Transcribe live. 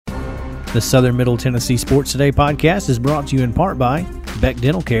The Southern Middle Tennessee Sports Today podcast is brought to you in part by Beck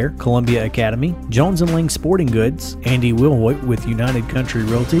Dental Care, Columbia Academy, Jones & Ling Sporting Goods, Andy Wilhoit with United Country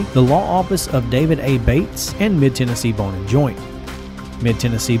Realty, the Law Office of David A. Bates, and Mid-Tennessee Bone & Joint.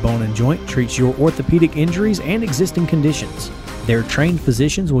 Mid-Tennessee Bone & Joint treats your orthopedic injuries and existing conditions. Their trained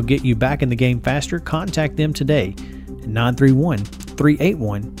physicians will get you back in the game faster. Contact them today at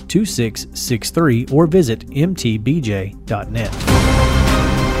 931-381-2663 or visit mtbj.net.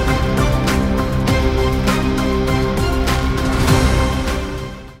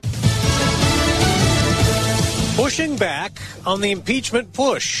 Pushing back on the impeachment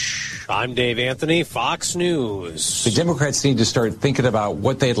push. I'm Dave Anthony, Fox News. The Democrats need to start thinking about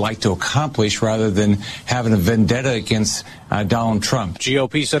what they'd like to accomplish rather than having a vendetta against Donald Trump.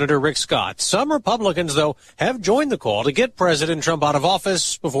 GOP Senator Rick Scott. Some Republicans, though, have joined the call to get President Trump out of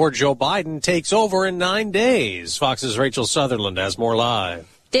office before Joe Biden takes over in 9 days. Fox's Rachel Sutherland has more live.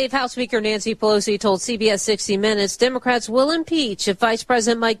 Dave, House Speaker Nancy Pelosi told CBS 60 Minutes Democrats will impeach if Vice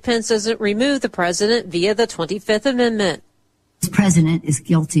President Mike Pence doesn't remove the president via the 25th Amendment. This president is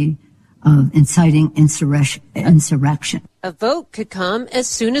guilty of inciting insurrection. A vote could come as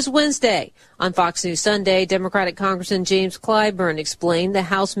soon as Wednesday. On Fox News Sunday, Democratic Congressman James Clyburn explained the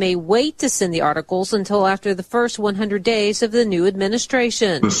House may wait to send the articles until after the first 100 days of the new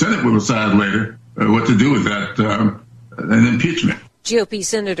administration. The Senate will decide later what to do with that an impeachment. GOP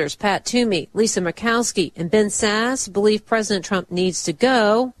Senators Pat Toomey, Lisa Murkowski, and Ben Sasse believe President Trump needs to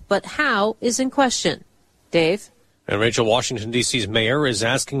go, but how is in question. Dave? And Rachel, Washington, D.C.'s mayor is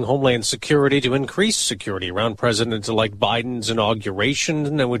asking Homeland Security to increase security around President-elect Biden's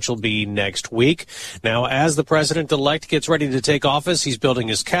inauguration, which will be next week. Now, as the president-elect gets ready to take office, he's building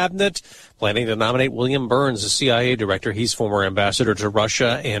his cabinet, planning to nominate William Burns as CIA director. He's former ambassador to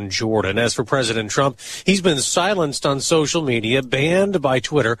Russia and Jordan. As for President Trump, he's been silenced on social media, banned by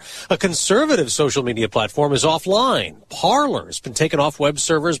Twitter. A conservative social media platform is offline. Parler has been taken off web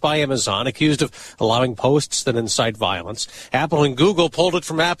servers by Amazon, accused of allowing posts that incite violence. Apple and Google pulled it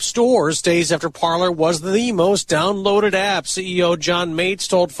from app stores days after Parler was the most downloaded app. CEO John Mates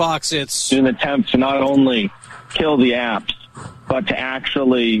told Fox it's an attempt to not only kill the apps, but to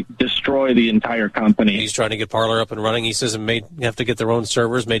actually destroy the entire company. He's trying to get Parler up and running. He says it may have to get their own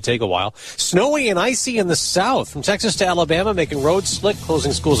servers, may take a while. Snowy and icy in the south, from Texas to Alabama, making roads slick,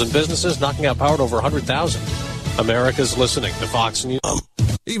 closing schools and businesses, knocking out power to over 100,000. America's listening to Fox News.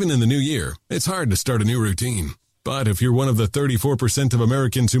 Even in the new year, it's hard to start a new routine. But if you're one of the 34% of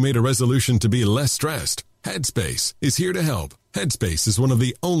Americans who made a resolution to be less stressed, Headspace is here to help. Headspace is one of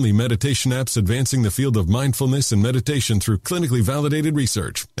the only meditation apps advancing the field of mindfulness and meditation through clinically validated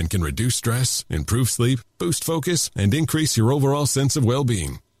research and can reduce stress, improve sleep, boost focus, and increase your overall sense of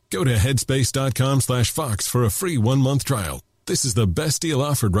well-being. Go to headspace.com/Fox for a free 1-month trial. This is the best deal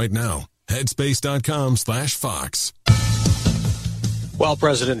offered right now. Headspace.com/Fox. While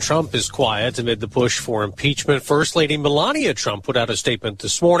President Trump is quiet amid the push for impeachment, First Lady Melania Trump put out a statement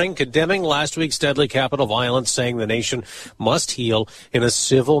this morning condemning last week's deadly Capitol violence, saying the nation must heal in a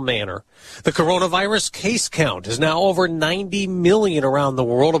civil manner. The coronavirus case count is now over 90 million around the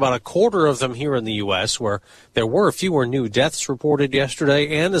world, about a quarter of them here in the U.S., where there were fewer new deaths reported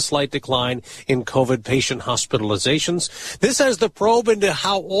yesterday and a slight decline in COVID patient hospitalizations. This as the probe into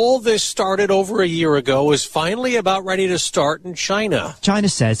how all this started over a year ago is finally about ready to start in China. China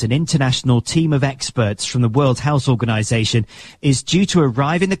says an international team of experts from the World Health Organization is due to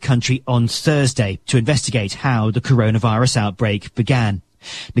arrive in the country on Thursday to investigate how the coronavirus outbreak began.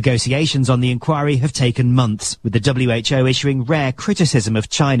 Negotiations on the inquiry have taken months, with the WHO issuing rare criticism of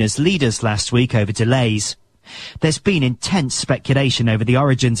China's leaders last week over delays. There's been intense speculation over the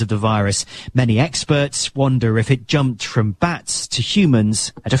origins of the virus. Many experts wonder if it jumped from bats to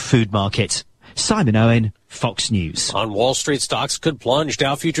humans at a food market. Simon Owen, Fox News. On Wall Street, stocks could plunge.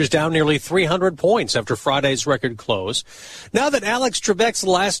 Dow futures down nearly 300 points after Friday's record close. Now that Alex Trebek's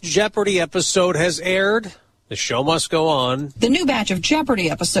last Jeopardy episode has aired, the show must go on. The new batch of Jeopardy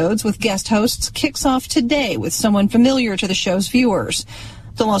episodes with guest hosts kicks off today with someone familiar to the show's viewers.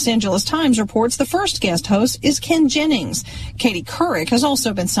 The Los Angeles Times reports the first guest host is Ken Jennings. Katie Couric has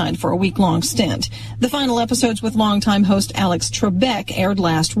also been signed for a week-long stint. The final episodes with longtime host Alex Trebek aired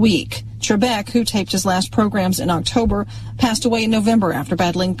last week. Trebek, who taped his last programs in October, passed away in November after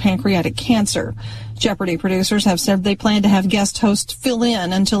battling pancreatic cancer. Jeopardy producers have said they plan to have guest hosts fill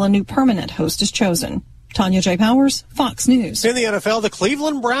in until a new permanent host is chosen. Tanya J. Powers, Fox News. In the NFL, the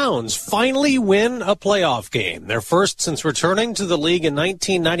Cleveland Browns finally win a playoff game. Their first since returning to the league in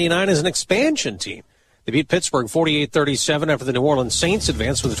 1999 as an expansion team. They beat Pittsburgh 48-37 after the New Orleans Saints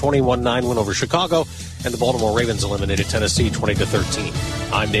advanced with a 21-9 win over Chicago, and the Baltimore Ravens eliminated Tennessee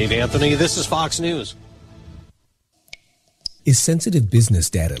 20-13. I'm Dave Anthony. This is Fox News. Is sensitive business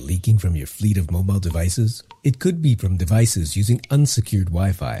data leaking from your fleet of mobile devices? It could be from devices using unsecured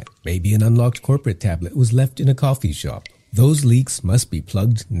Wi-Fi. Maybe an unlocked corporate tablet was left in a coffee shop. Those leaks must be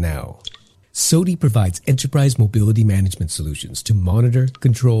plugged now. SOTI provides enterprise mobility management solutions to monitor,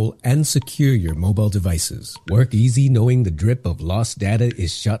 control, and secure your mobile devices. Work easy knowing the drip of lost data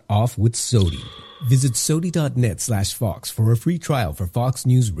is shut off with SOTI. Visit SOTI.net/Fox for a free trial for Fox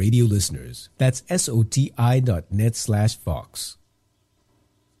News radio listeners. That's SOTI.net/Fox.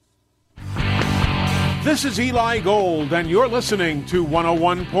 This is Eli Gold, and you're listening to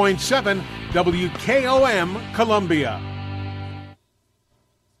 101.7 WKOM Columbia.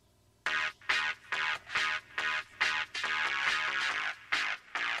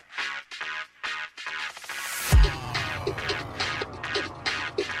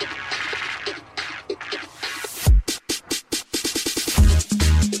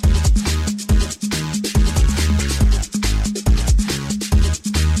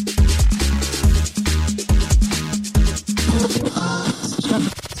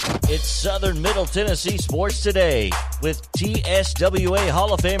 Southern Middle Tennessee Sports Today with TSWA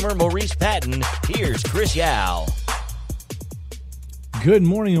Hall of Famer Maurice Patton. Here's Chris Yao. Good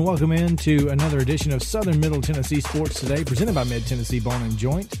morning and welcome in to another edition of Southern Middle Tennessee Sports Today, presented by Mid-Tennessee Bone and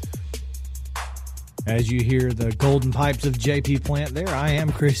Joint. As you hear the golden pipes of JP Plant there, I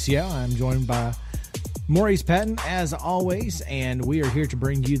am Chris Yao. I'm joined by Maurice Patton, as always, and we are here to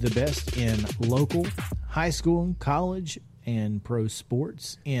bring you the best in local, high school, college, and pro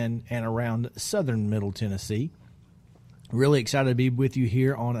sports in and around Southern Middle Tennessee. Really excited to be with you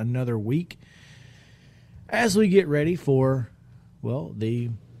here on another week as we get ready for, well, the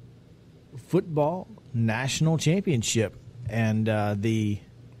football national championship. And the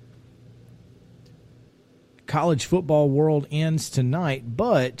college football world ends tonight,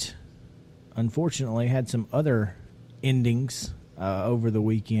 but unfortunately had some other endings over the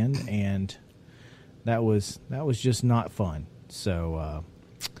weekend, and that was just not fun. So,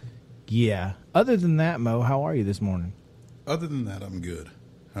 yeah. Other than that, Mo, how are you this morning? Other than that, I'm good.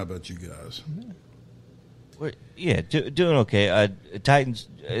 How about you guys? Yeah, doing okay. Titans,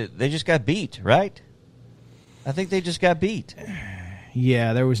 they just got beat, right? I think they just got beat.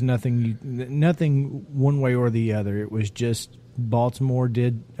 Yeah, there was nothing one way or the other. It was just Baltimore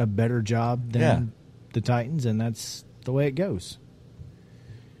did a better job than the Titans, and that's the way it goes.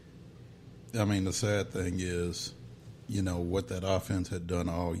 I mean, the sad thing is, you know, what that offense had done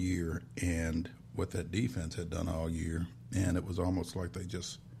all year and what that defense had done all year, and it was almost like they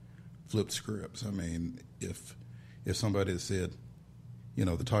just flipped scripts. I mean, if somebody had said, you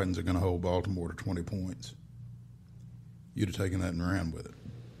know, the Titans are going to hold Baltimore to 20 points, you'd have taken that and ran with it.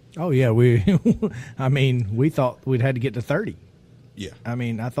 Oh, yeah. We thought we'd had to get to 30. Yeah. I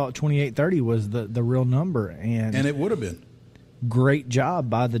mean, I thought 28-30 was the real number. And it would have been. Great job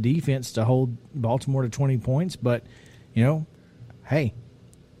by the defense to hold Baltimore to 20 points. But, you know, hey,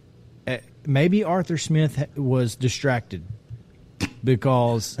 maybe Arthur Smith was distracted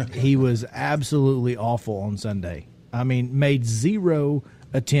because he was absolutely awful on Sunday. I mean, made zero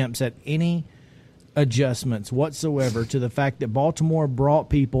attempts at any adjustments whatsoever to the fact that Baltimore brought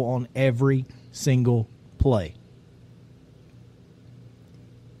people on every single play.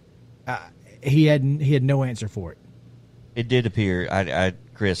 He had no answer for it. It did appear,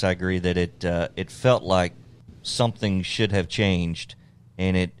 Chris, I agree that it felt like something should have changed,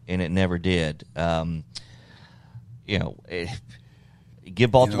 and it never did. Give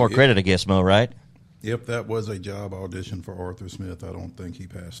Baltimore credit, I guess, Mo, right? If that was a job audition for Arthur Smith, I don't think he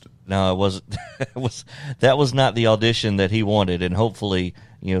passed it. No, it wasn't. That was not the audition that he wanted, and hopefully,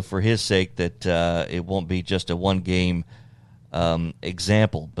 you know, for his sake, that it won't be just a one-game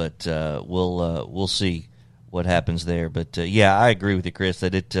example. But we'll see what happens there. But yeah, I agree with you, Chris,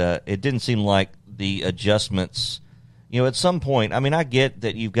 that it didn't seem like the adjustments. You know, at some point, I mean, I get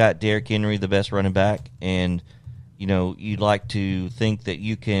that you've got Derrick Henry, the best running back, and you know, you'd like to think that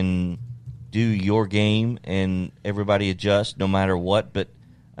you can do your game and everybody adjust no matter what. But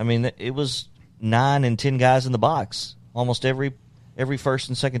I mean, it was 9 and 10 guys in the box almost every first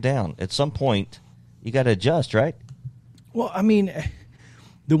and second down. At some point, you got to adjust, right? Well, I mean,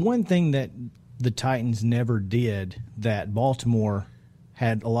 the one thing that the Titans never did that Baltimore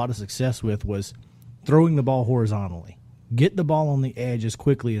had a lot of success with was throwing the ball horizontally. Get the ball on the edge as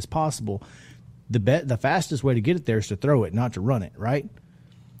quickly as possible. The fastest way to get it there is to throw it, not to run it, right?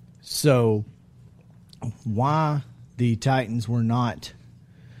 So why the Titans were not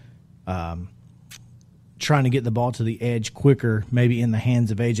trying to get the ball to the edge quicker, maybe in the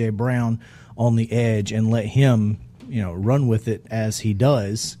hands of A.J. Brown on the edge, and let him, run with it as he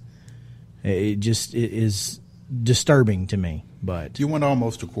does. It is disturbing to me. But you went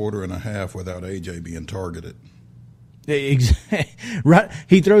almost a quarter and a half without A.J. being targeted. Right,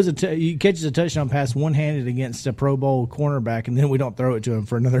 he throws he catches a touchdown pass one-handed against a Pro Bowl cornerback, and then we don't throw it to him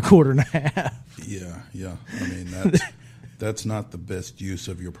for another quarter and a half. Yeah. I mean, that's not the best use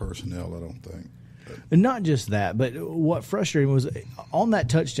of your personnel, I don't think. And not just that, but what frustrated me was on that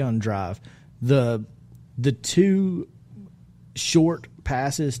touchdown drive, the two short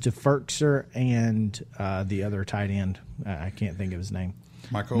passes to Ferkser and the other tight end. I can't think of his name.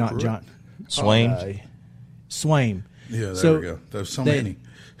 Michael Not Pruitt? John. Swaim. Yeah, there we go. There's so many.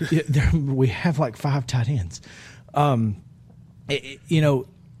 We have like 5 tight ends.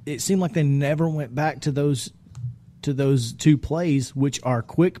 It seemed like they never went back to those 2 plays, which are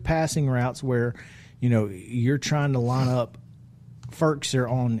quick passing routes where, you're trying to line up Ferkser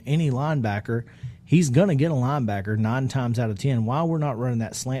on any linebacker. He's going to get a linebacker 9 times out of 10. Why we're not running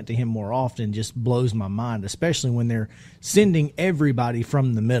that slant to him more often just blows my mind, especially when they're sending everybody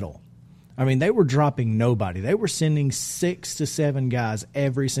from the middle. I mean, they were dropping nobody. They were sending 6 to 7 guys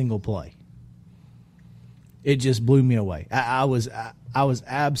every single play. It just blew me away. I was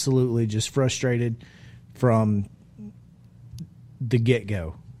absolutely just frustrated from the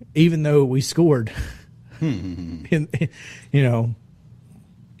get-go, even though we scored.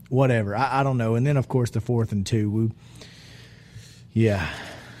 Whatever. I don't know. And then, of course, the 4th and 2.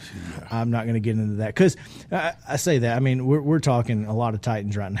 I'm not going to get into that because I say that. I mean, we're talking a lot of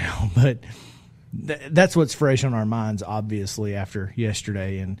Titans right now, but that's what's fresh on our minds, obviously, after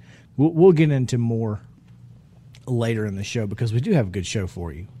yesterday. And we'll get into more later in the show because we do have a good show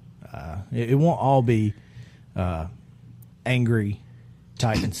for you. It won't all be angry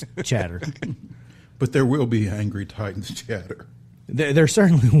Titans chatter. But there will be angry Titans chatter. There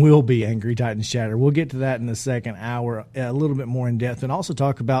certainly will be angry Titans chatter. We'll get to that in the second hour a little bit more in depth, and also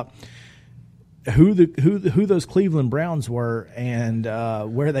talk about who those Cleveland Browns were and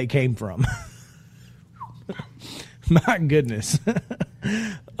where they came from. My goodness.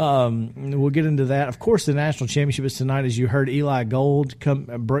 We'll get into that. Of course, the national championship is tonight, as you heard Eli Gold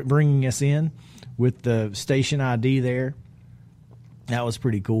bringing us in with the station ID there. That was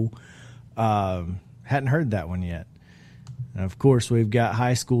pretty cool. Hadn't heard that one yet. And of course, we've got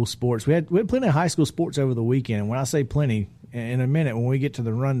high school sports. We had plenty of high school sports over the weekend. And when I say plenty, in a minute when we get to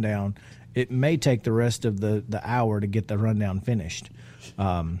the rundown, it may take the rest of the hour to get the rundown finished.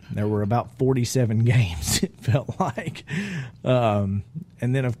 There were about 47 games, it felt like. And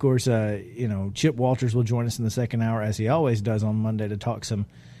then, of course, Chip Walters will join us in the second hour, as he always does on Monday, to talk some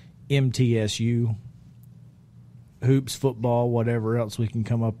MTSU hoops, football, whatever else we can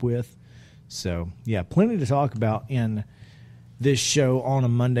come up with. So, yeah, plenty to talk about in this show on a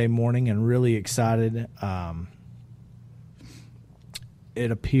Monday morning, and really excited.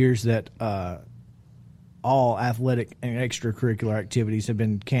 It appears that all athletic and extracurricular activities have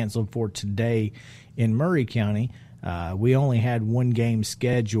been canceled for today in Murray County. We only had 1 game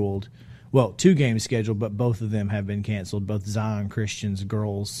scheduled. Well, 2 games scheduled, but both of them have been canceled. Both Zion Christian's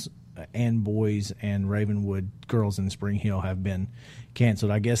girls and boys and Ravenwood girls in Spring Hill have been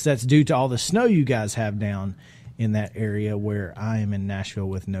canceled. I guess that's due to all the snow you guys have down in that area, where I am in Nashville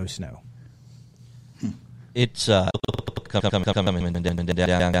with no snow. It's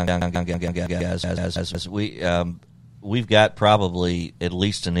we've got probably at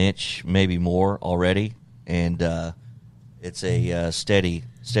least an inch, maybe more already, and it's a steady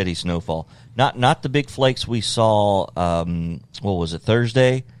snowfall. Not the big flakes we saw. What was it,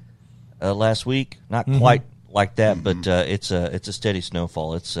 Thursday last week? Not quite like that, but it's a steady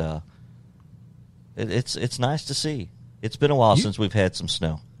snowfall. It's nice to see. It's been a while since we've had some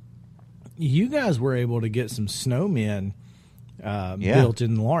snow. You guys were able to get some snowmen built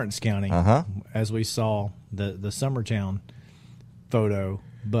in Lawrence County, as we saw the Summertown photo.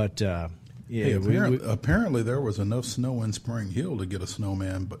 But apparently there was enough snow in Spring Hill to get a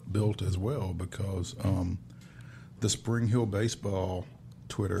snowman built as well, because the Spring Hill baseball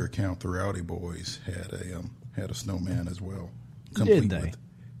Twitter account, the Rowdy Boys, had a snowman as well.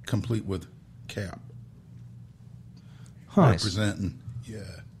 Complete with cap. Representing, yeah.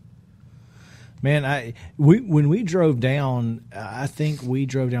 Man, when we drove down, I think we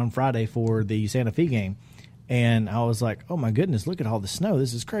drove down Friday for the Santa Fe game, and I was like, oh my goodness, look at all the snow.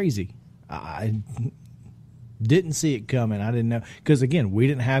 This is crazy. I didn't see it coming. I didn't know, because again, we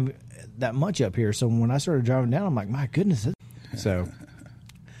didn't have that much up here. So when I started driving down, I'm like, my goodness. So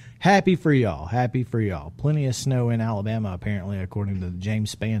happy for y'all. Happy for y'all. Plenty of snow in Alabama, apparently, according to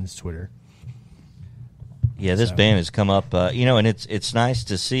James Spann's Twitter. Yeah, this band has come up, and it's nice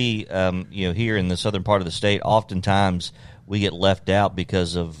to see, here in the southern part of the state, oftentimes we get left out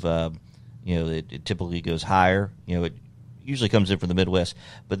because of, it typically goes higher. It usually comes in from the Midwest.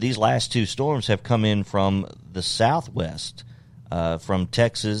 But these last two storms have come in from the Southwest, from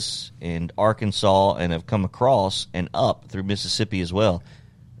Texas and Arkansas, and have come across and up through Mississippi as well.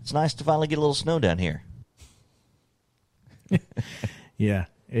 It's nice to finally get a little snow down here. Yeah.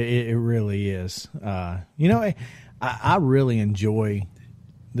 It really is. I really enjoy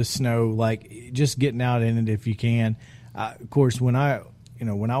the snow, like just getting out in it if you can. Of course, when I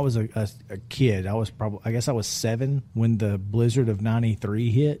was a kid, I was 7 when the blizzard of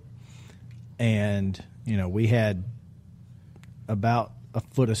 '93 hit, and we had about a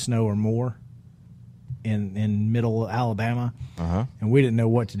foot of snow or more in middle Alabama, and we didn't know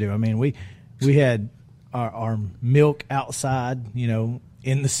what to do. I mean, we had our milk outside,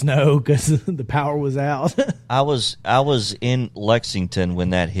 in the snow because the power was out. I was in Lexington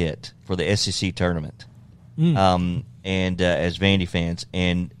when that hit for the SEC tournament, and as Vandy fans,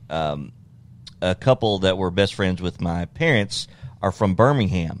 and a couple that were best friends with my parents are from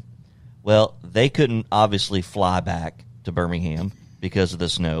Birmingham. Well, they couldn't obviously fly back to Birmingham because of the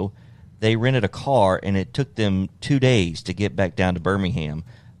snow. They rented a car, and it took them 2 days to get back down to Birmingham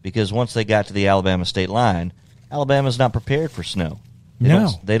because once they got to the Alabama state line, Alabama's not prepared for snow.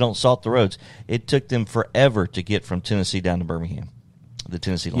 They don't salt the roads. It took them forever to get from Tennessee down to Birmingham, the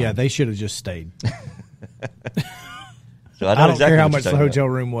Tennessee line. Yeah, they should have just stayed. So I don't care how much the hotel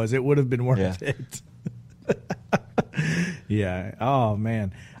room was. It would have been worth it. Yeah. Oh,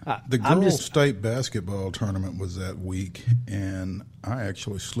 man. The girls' state basketball tournament was that week, and I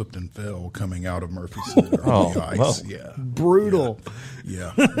actually slipped and fell coming out of Murphy Center on the ice. Well, yeah, brutal.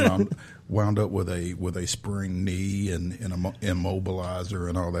 Yeah. Wound up with a sprained knee and an immobilizer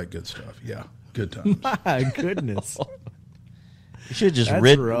and all that good stuff. Yeah, good times. My goodness. You should have just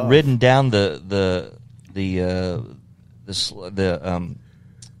ridden down the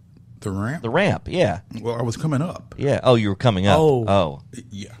ramp. The ramp, yeah. Well, I was coming up. Yeah. Oh, you were coming up. Oh.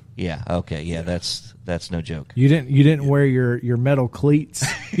 Yeah. Yeah. Okay. Yeah. That's no joke. You didn't wear your metal cleats,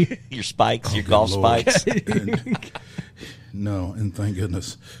 your spikes, your golf spikes. No, and thank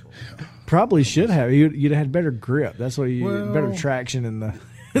goodness. Probably should have. You'd have had better grip. That's what better traction in the.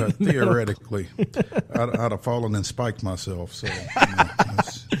 Theoretically, I'd have fallen and spiked myself. So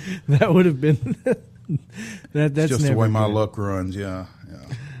that would have been. That's just never the way my good. luck runs. Yeah.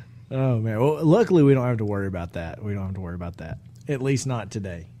 Oh man. Well, luckily we don't have to worry about that. At least not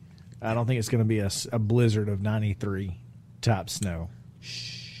today. I don't think it's going to be a blizzard of 93 top snow.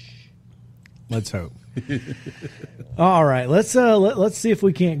 Let's hope. All right, let's see if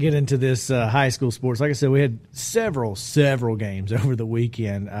we can't get into this high school sports. Like I said, we had several games over the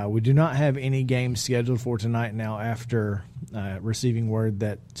weekend. We do not have any games scheduled for tonight now after receiving word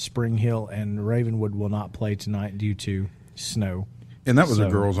that Spring Hill and Ravenwood will not play tonight due to snow. And that was a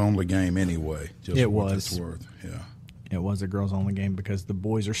girls-only game anyway. Just it for what was. it's worth. Yeah. It was a girls-only game because the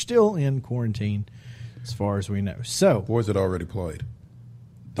boys are still in quarantine as far as we know. So boys had already played.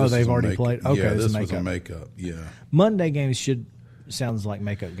 They've already played? Okay, yeah, this was a makeup. Yeah. Monday games sounds like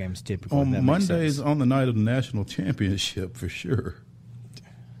makeup games typically. On Mondays on the night of the national championship for sure.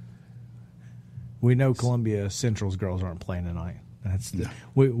 We know Columbia Central's girls aren't playing tonight.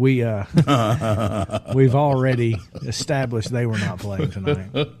 We've already established they were not playing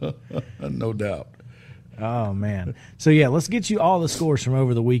tonight. No doubt. Oh man. So yeah, let's get you all the scores from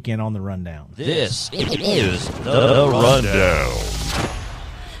over the weekend on the rundown. This is the rundown.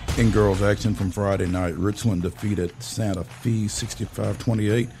 In girls action from Friday night, Richland defeated Santa Fe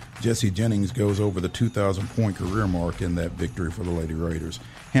 65-28. Jesse Jennings goes over the 2,000-point career mark in that victory for the Lady Raiders.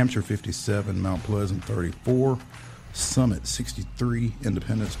 Hampshire 57, Mount Pleasant 34, Summit 63,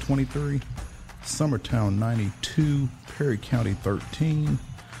 Independence 23, Summertown 92, Perry County 13,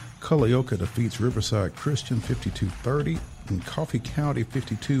 Culleoka defeats Riverside Christian 52-30, and Coffee County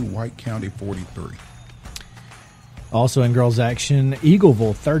 52, White County 43. Also in girls action,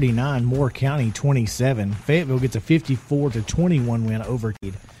 Eagleville 39, Moore County 27. Fayetteville gets a 54-21 win over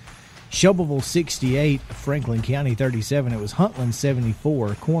Shelbyville 68, Franklin County 37. It was Huntland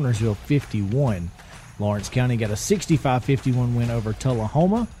 74, Cornersville 51. Lawrence County got a 65-51 win over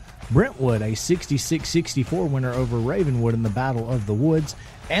Tullahoma. Brentwood a 66-64 winner over Ravenwood in the Battle of the Woods.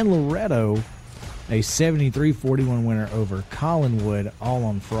 And Loretto a 73-41 winner over Collinwood, all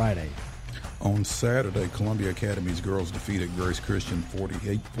on Friday. On Saturday, Columbia Academy's girls defeated Grace Christian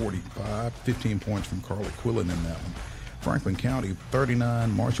 48-45, 15 points from Carly Quillen in that one. Franklin County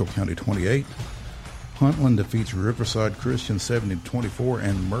 39, Marshall County 28. Huntland defeats Riverside Christian 70-24,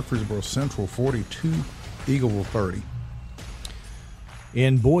 and Murfreesboro Central 42, Eagleville 30.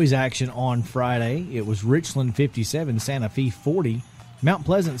 In boys action on Friday, it was Richland 57, Santa Fe 40, Mount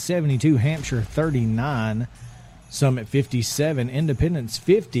Pleasant 72, Hampshire 39, Summit 57, Independence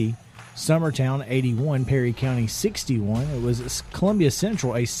 50, Summertown 81, Perry County 61. It was Columbia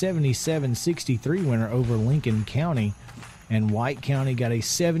Central, a 77-63 winner over Lincoln County, and White County got a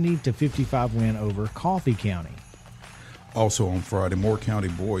 70-55 win over Coffee County. Also on Friday, Moore County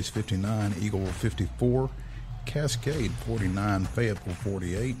boys 59, Eagleville 54, Cascade 49, Fayetteville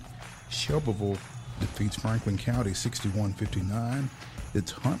 48, Shelbyville defeats Franklin County 61-59.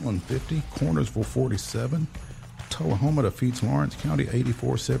 It's Huntland 50, Cornersville 47, Tullahoma defeats Lawrence County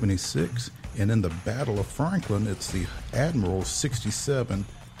 84-76, and in the Battle of Franklin, it's the Admirals 67,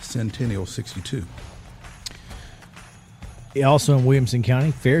 Centennial 62. Also in Williamson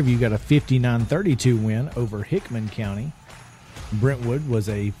County, Fairview got a 59-32 win over Hickman County. Brentwood was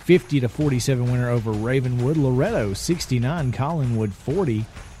a 50-47 winner over Ravenwood. Loretto 69, Collinwood 40,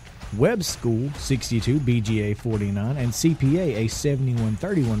 Webb School 62, BGA 49, and CPA a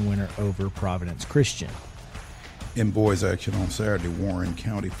 71-31 winner over Providence Christian. In boys action on Saturday, Warren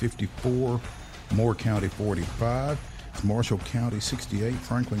County 54, Moore County 45, Marshall County 68,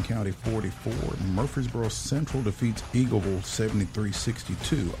 Franklin County 44, Murfreesboro Central defeats Eagleville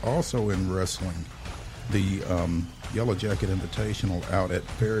 73-62. Also in wrestling, the Yellow Jacket Invitational out at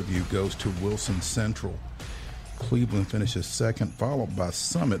Fairview goes to Wilson Central. Cleveland finishes second, followed by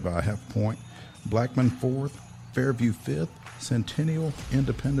Summit by a half point. Blackman fourth, Fairview fifth. Centennial,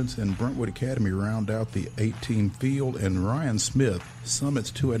 Independence, and Brentwood Academy round out the 8-team field, and Ryan Smith,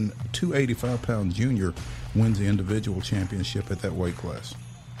 Summit's 285-pound junior, wins the individual championship at that weight class.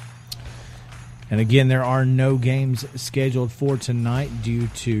 And again, there are no games scheduled for tonight due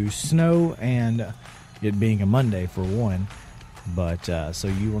to snow and it being a Monday for one. But so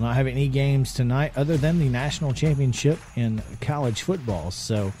you will not have any games tonight other than the national championship in college football.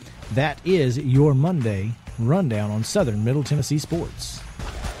 So that is your Monday rundown on Southern Middle Tennessee sports.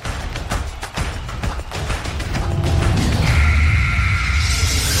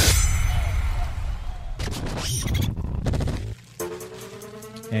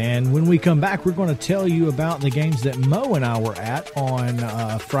 And when we come back, we're going to tell you about the games that Mo and I were at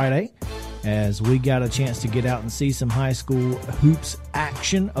on Friday, as we got a chance to get out and see some high school hoops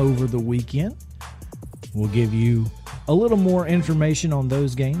action over the weekend. We'll give you a little more information on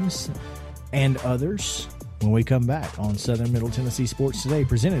those games and others when we come back on Southern Middle Tennessee Sports Today,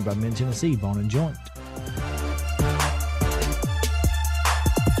 presented by Mid-Tennessee Bone and Joint.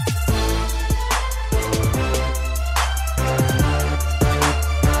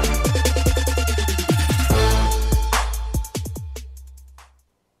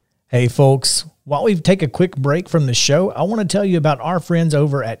 Hey folks, while we take a quick break from the show, I want to tell you about our friends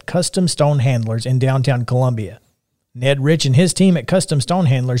over at Custom Stone Handlers in downtown Columbia. Ned Rich and his team at Custom Stone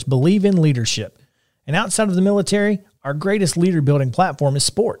Handlers believe in leadership. And outside of the military, our greatest leader building platform is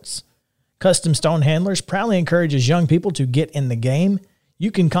sports. Custom Stone Handlers proudly encourages young people to get in the game. You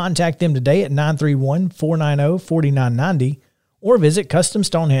can contact them today at 931-490-4990 or visit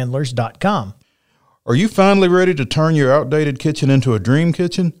CustomStonehandlers.com. Are you finally ready to turn your outdated kitchen into a dream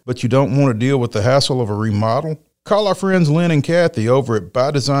kitchen, but you don't want to deal with the hassle of a remodel? Call our friends Lynn and Kathy over at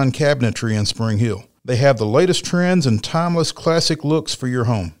By Design Cabinetry in Spring Hill. They have the latest trends and timeless classic looks for your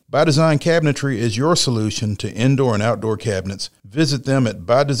home. By Design Cabinetry is your solution to indoor and outdoor cabinets. Visit them at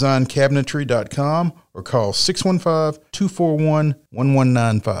bydesignCabinetry.com or call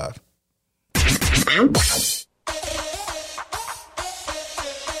 615-241-1195.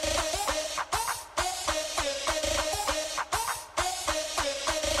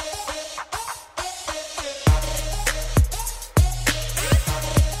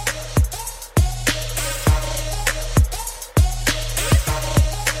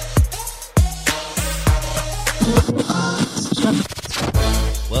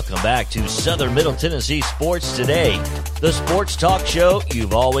 Back to Southern Middle Tennessee Sports Today, the sports talk show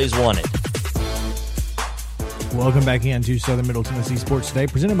you've always wanted. Welcome back into Southern Middle Tennessee Sports Today,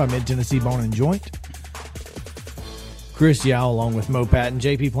 presented by Mid-Tennessee Bone and Joint. Chris Yao along with Mo Patton,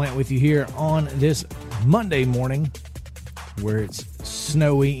 JP Plant with you here on this Monday morning where it's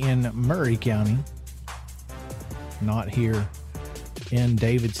snowy in Murray County, not here in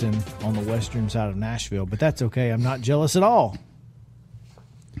Davidson on the western side of Nashville, but that's okay. I'm not jealous at all.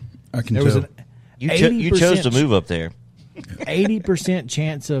 I can tell. You chose to move up there. 80%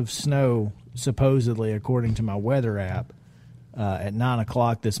 chance of snow, supposedly, according to my weather app, at 9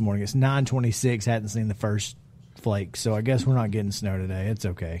 o'clock this morning. It's 9:26. Hadn't seen the first flake, so I guess we're not getting snow today. It's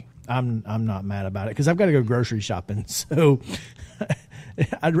okay. I'm not mad about it because I've got to go grocery shopping. So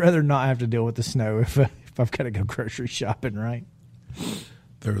I'd rather not have to deal with the snow if if I've got to go grocery shopping, right?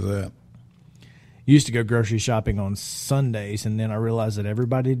 There's that. Used to go grocery shopping on Sundays, and then I realized that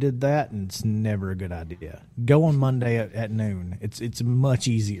everybody did that, and it's never a good idea. Go on Monday at noon. It's much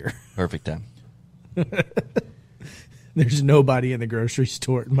easier. Perfect time. There's nobody in the grocery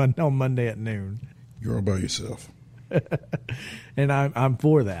store on Monday at noon. You're all by yourself. And I'm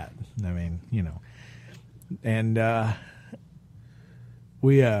for that. I mean, you know. And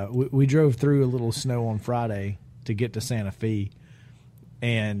we drove through a little snow on Friday to get to Santa Fe,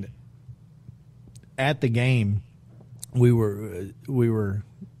 and at the game, we were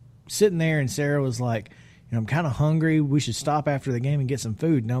sitting there, and Sarah was like, you know, I'm kind of hungry. We should stop after the game and get some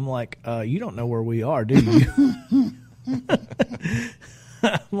food. And I'm like, you don't know where we are, do you?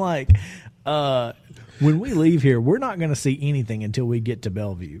 I'm like, when we leave here, we're not going to see anything until we get to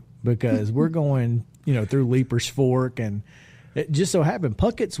Bellevue, because we're going, you know, through Leapers Fork, and it just so happened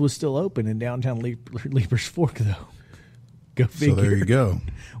Puckett's was still open in downtown Leapers Fork, though. Go figure. So there you go.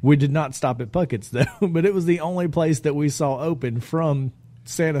 We did not stop at Puckett's, though, but it was the only place that we saw open from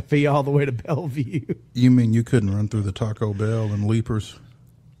Santa Fe all the way to Bellevue. You mean you couldn't run through the Taco Bell and Leapers?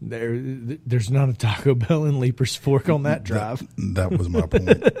 There's not a Taco Bell in Leapers Fork on that drive. That was my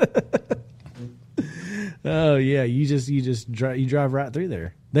point. Oh yeah, you drive right through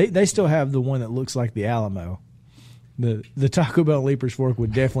there. They still have the one that looks like the Alamo. The Taco Bell Leapers Fork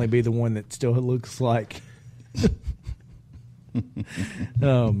would definitely be the one that still looks like.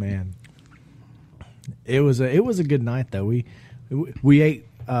 Oh man, it was a good night though. We ate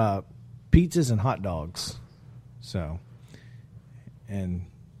pizzas and hot dogs, so, and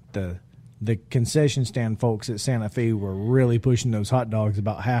the concession stand folks at Santa Fe were really pushing those hot dogs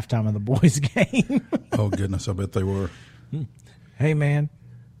about halftime of the boys' game. Oh goodness, I bet they were. Hey man,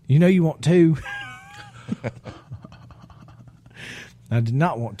 you know you want two. I did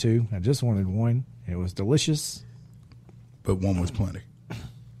not want two. I just wanted one. It was delicious. But one was plenty.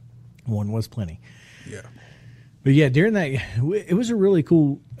 One was plenty. Yeah. But yeah, during that, it was a really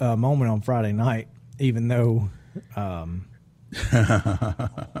cool moment on Friday night, even though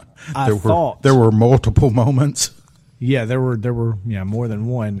there were multiple moments. Yeah, there were more than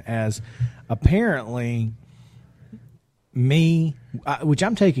one, as apparently which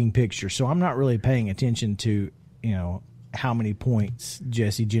I'm taking pictures, so I'm not really paying attention to, you know, how many points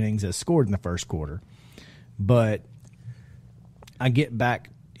Jesse Jennings has scored in the first quarter. But I get back,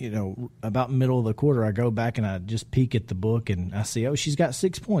 you know, about middle of the quarter, I go back and I just peek at the book and I see, oh, she's got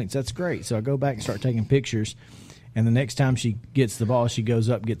 6 points. That's great. So I go back and start taking pictures. And the next time she gets the ball, she goes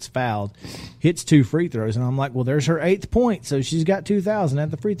up, gets fouled, hits 2 free throws. And I'm like, well, there's her 8th point. So she's got 2,000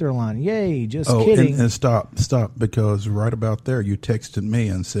 at the free throw line. Yay, just kidding. And stop, because right about there you texted me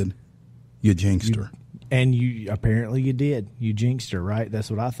and said, you jinxed her. And apparently you did. You jinxed her, right? That's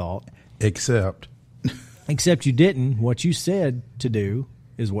what I thought. Except you didn't. What you said to do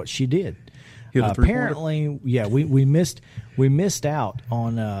is what she did. Apparently, yeah, we missed out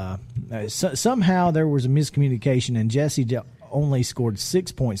on somehow there was a miscommunication, and Jessie only scored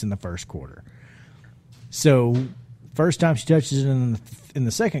 6 points in the first quarter. So first time she touches it in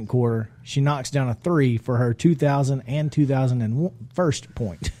the second quarter, she knocks down a 3 for her 2,000 and 2001st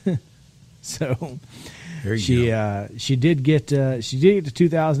point. So she did get to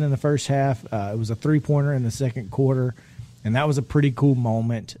 2,000 in the first half. It was a 3-pointer in the second quarter, and that was a pretty cool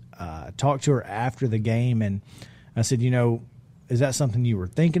moment. Talked to her after the game, and I said, you know, is that something you were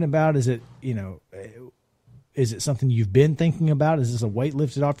thinking about? Is it something you've been thinking about? Is this a weight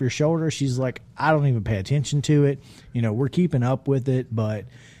lifted off your shoulder? She's like, I don't even pay attention to it. You know, we're keeping up with it, but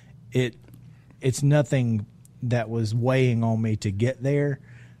it's nothing that was weighing on me to get there.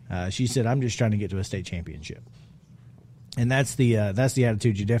 She said, I'm just trying to get to a state championship. And that's the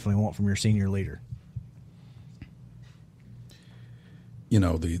attitude you definitely want from your senior leader. You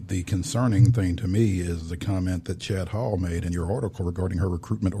know, the concerning thing to me is the comment that Chad Hall made in your article regarding her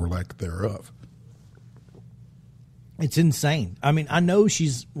recruitment or lack thereof. It's insane. I mean, I know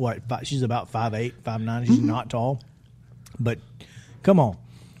she's about 5'8", 5'9". She's not tall. But come on.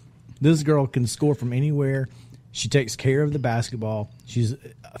 This girl can score from anywhere. She takes care of the basketball. She's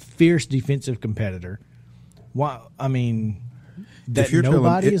a fierce defensive competitor. Why? I mean, that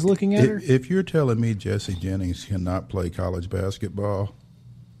nobody is looking at her? If you're telling me Jessie Jennings cannot play college basketball,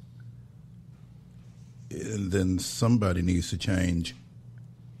 then somebody needs to change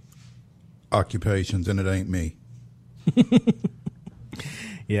occupations, and it ain't me.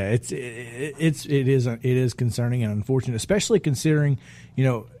 Yeah, it is concerning and unfortunate, especially considering, you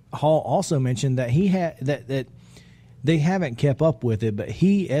know, Hall also mentioned that he had that they haven't kept up with it, but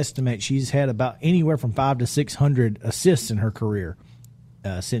he estimates she's had about anywhere from 500 to 600 assists in her career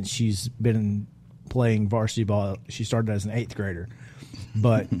since she's been playing varsity ball. She started as an 8th grader.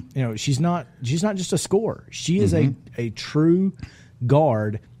 But, she's not just a scorer. She is a true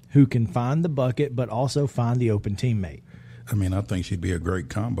guard who can find the bucket but also find the open teammate. I mean, I think she'd be a great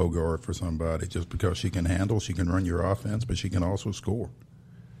combo guard for somebody just because she can run your offense, but she can also score.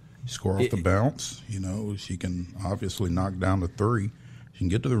 Score off the bounce. She can obviously knock down the three. She can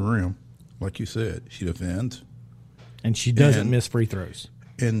get to the rim. Like you said, she defends. And she doesn't miss free throws.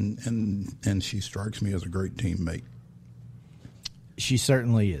 And she strikes me as a great teammate. She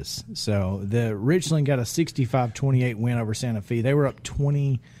certainly is. So the Richland got a 65-28 win over Santa Fe. They were up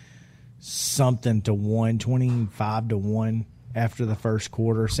 20-something to 1, 25-1 after the first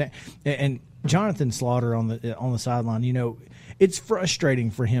quarter. And Jonathan Slaughter on the sideline, it's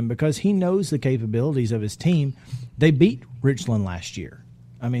frustrating for him because he knows the capabilities of his team. They beat Richland last year.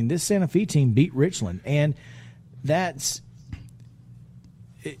 I mean, this Santa Fe team beat Richland, and the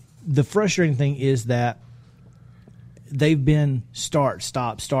frustrating thing is that they've been start,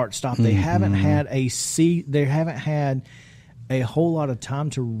 stop. They haven't had a whole lot of time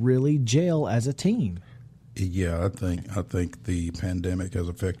to really gel as a team. Yeah, I think the pandemic has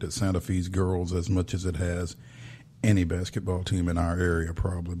affected Santa Fe's girls as much as it has any basketball team in our area,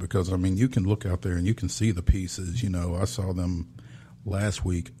 probably, because, I mean, you can look out there and you can see the pieces. I saw them last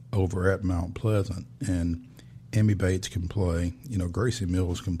week over at Mount Pleasant, and Emmy Bates can play. Gracie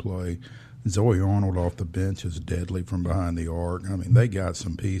Mills can play. Zoe Arnold off the bench is deadly from behind the arc. I mean, they got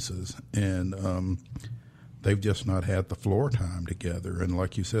some pieces, and they've just not had the floor time together. And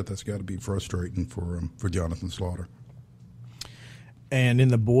like you said, that's got to be frustrating for Jonathan Slaughter. And in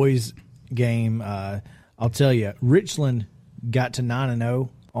the boys' game, I'll tell you, Richland got to 9-0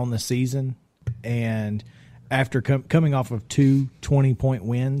 on the season, and after coming off of 2 20-point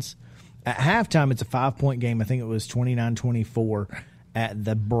wins, at halftime it's a 5-point game. I think it was 29-24 at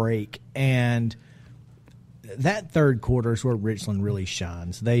the break, and that third quarter is where Richland really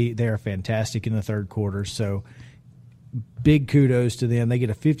shines. They are fantastic in the third quarter, so big kudos to them. They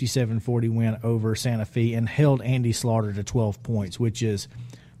get a 57-40 win over Santa Fe and held Andy Slaughter to 12 points, which is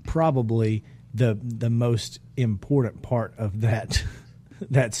probably the most important part of that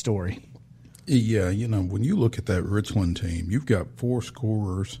story. Yeah, when you look at that Richland team, you've got 4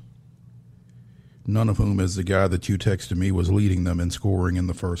 scorers, none of whom is the guy that you texted me was leading them in scoring in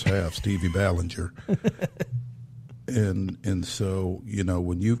the first half, Stevie Ballinger. And so,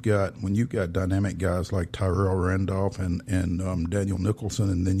 when you've got dynamic guys like Tyrell Randolph and Daniel Nicholson,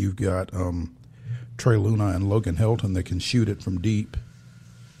 and then you've got Trey Luna and Logan Helton that can shoot it from deep,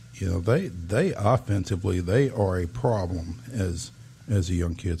 they offensively, they are a problem, as the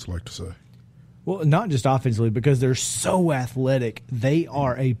young kids like to say. Well, not just offensively, because they're so athletic. They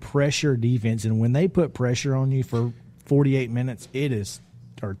are a pressure defense, and when they put pressure on you for 48 minutes, it is,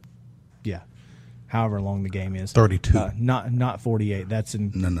 however long the game is. 32. Not 48. That's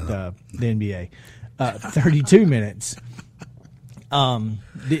in No. The NBA. 32 minutes. You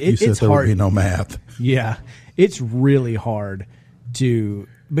said it's there hard. would be no math. Yeah, it's really hard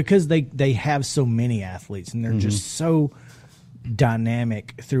because they have so many athletes, and they're just so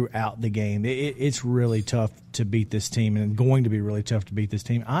dynamic throughout the game. It's really tough to beat this team, and going to be really tough to beat this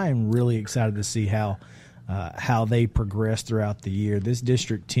team. I am really excited to see how they progress throughout the year. This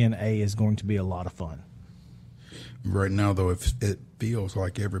District 10A is going to be a lot of fun. Right now, though, it feels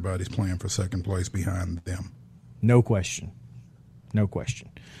like everybody's playing for second place behind them. No question.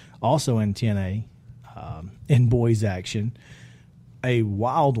 Also in 10A, in boys action, a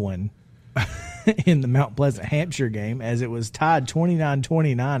wild one in the Mount Pleasant Hampshire game, as it was tied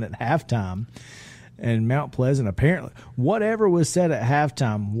 29-29 at halftime. And Mount Pleasant, apparently, whatever was said at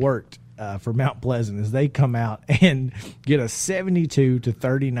halftime worked for Mount Pleasant as they come out and get a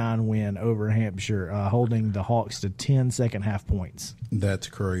 72-39 win over Hampshire, holding the Hawks to 10 second-half points. That's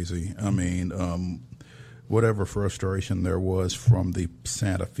crazy. I mean, whatever frustration there was from the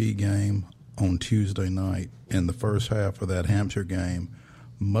Santa Fe game on Tuesday night in the first half of that Hampshire game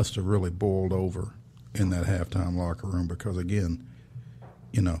must have really boiled over in that halftime locker room because, again,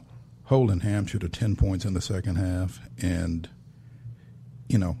 holding Hampshire to 10 points in the second half and,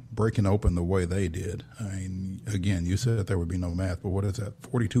 breaking open the way they did. I mean, again, you said there would be no math, but what is that,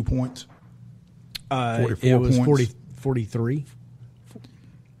 42 points? 44 it was points? 43.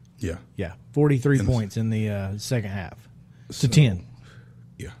 Yeah. Yeah, 43 points in the second half to 10.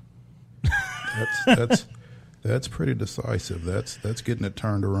 Yeah. That's pretty decisive. That's getting it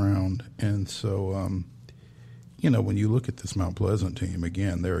turned around. And so, when you look at this Mount Pleasant team,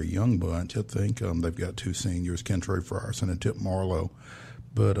 again, they're a young bunch. I think they've got 2 seniors, Kentrey Frierson and Tip Marlowe.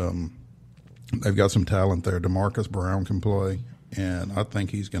 But they've got some talent there. DeMarcus Brown can play, and I think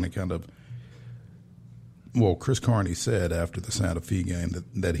he's going to kind of well, Chris Carney said after the Santa Fe game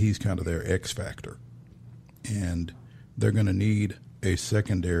that he's kind of their X factor, and they're going to need a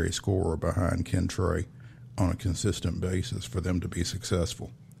secondary scorer behind Ken Trey on a consistent basis for them to be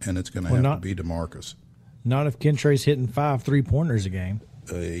successful, and it's going to have to be DeMarcus. Not if Ken Trey's hitting 5 3-pointers a game.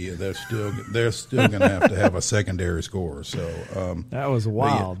 Yeah, they're still going to have a secondary scorer. So that was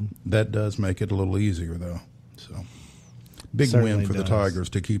wild. Yeah, that does make it a little easier, though. So big Certainly win for the does. Tigers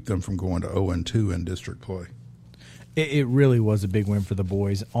to keep them from going to 0-2 in district play. It really was a big win for the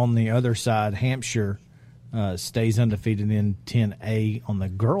boys. On the other side, Hampshire stays undefeated in 10A on the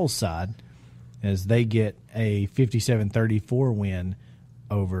girls' side as they get a 57-34 win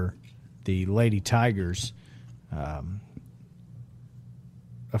over the Lady Tigers.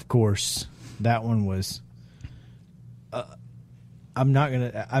 Of course, that one was I'm not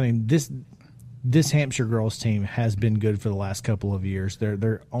going to – I mean, this Hampshire girls team has been good for the last couple of years.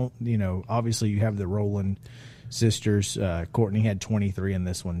 They're you know, obviously you have the Rowland sisters. Courtney had 23 in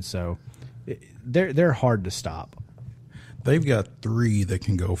this one, so they're hard to stop. They've got 3 that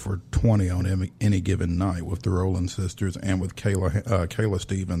can go for 20 on any given night with the Rowland sisters and with Kayla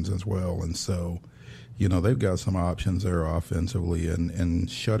Stevens as well. And so, you know, they've got some options there offensively, and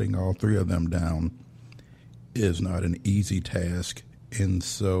shutting all 3 of them down is not an easy task. And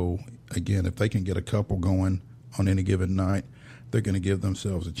so, again, if they can get a couple going on any given night, they're going to give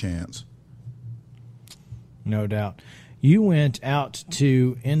themselves a chance. No doubt. You went out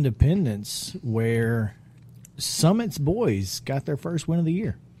to Independence where Summit's boys got their first win of the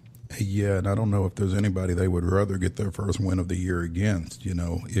year. Yeah, and I don't know if there's anybody they would rather get their first win of the year against, you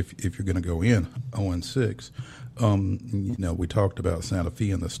know, if you're going to go in 0-6. You know, we talked about Santa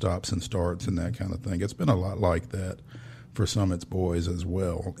Fe and the stops and starts and that kind of thing. It's been a lot like that for Summit's boys as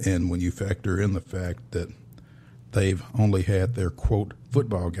well. And when you factor in the fact that they've only had their, quote,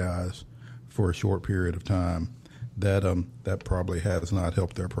 football guys for a short period of time, that probably has not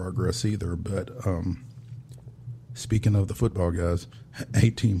helped their progress either. But speaking of the football guys,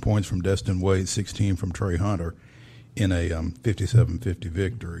 18 points from Destin Wade, 16 from Trey Hunter in a 57-50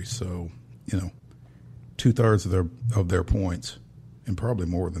 victory. So, you know, 2/3 of their points, and probably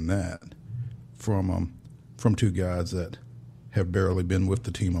more than that, from 2 guys that have barely been with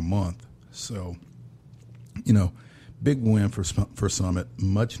the team a month. So, you know, big win for Summit,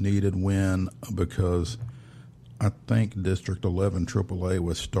 much needed win, because I think District 11 AAA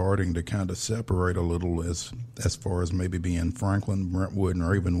was starting to kind of separate a little as far as maybe being Franklin, Brentwood, and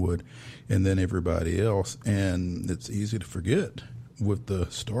Ravenwood, and then everybody else. And it's easy to forget with the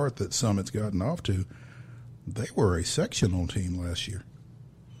start that Summit's gotten off to, they were a sectional team last year.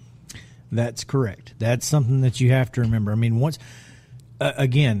 That's correct. That's something that you have to remember. I mean, once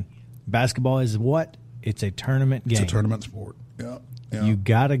again, basketball is what? It's a tournament game. It's a tournament sport. Yeah. Yeah. You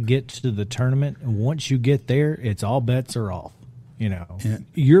got to get to the tournament, and once you get there, it's all bets are off. You know,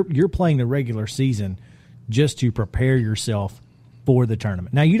 you're playing the regular season just to prepare yourself for the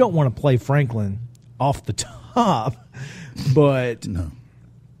tournament. Now, you don't want to play Franklin off the top, but no,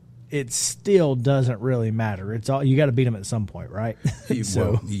 it still doesn't really matter. It's all you got to beat them at some point, right?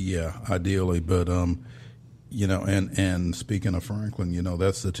 Well, yeah, ideally, but you know, and speaking of Franklin, you know,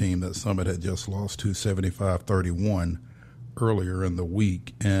 that's the team that Summit had just lost to 75-31 earlier in the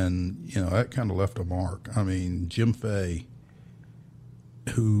week, and you know that kind of left a mark. I mean, Jim Fay,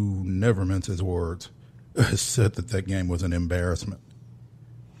 who never minces words, said that game was an embarrassment.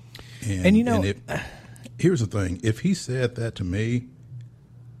 And you know, here's the thing: if he said that to me,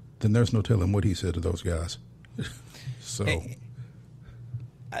 then there's no telling what he said to those guys. So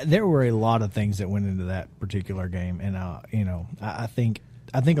there were a lot of things that went into that particular game, and you know, I think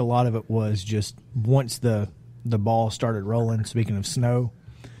a lot of it was just once the ball started rolling. Speaking of snow,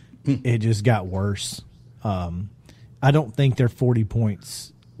 it just got worse. I don't think they're 40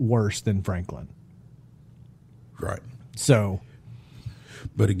 points worse than Franklin. Right. So,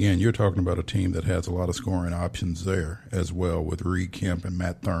 but again, you're talking about a team that has a lot of scoring options there as well, with Reed Kemp and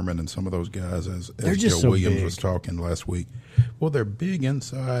Matt Thurman and some of those guys, as Joe Williams was talking last week. Well, they're big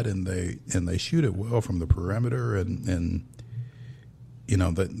inside, and they shoot it well from the perimeter, and you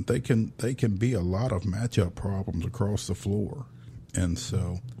know that they can be a lot of matchup problems across the floor. And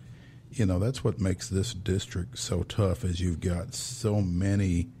so, you know, that's what makes this district so tough, is you've got so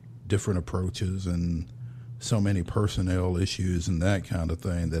many different approaches and so many personnel issues and that kind of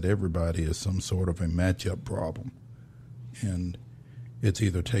thing, that everybody is some sort of a matchup problem. And it's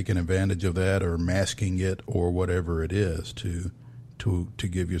either taking advantage of that or masking it or whatever it is to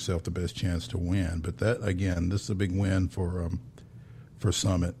give yourself the best chance to win. But that, again, this is a big win for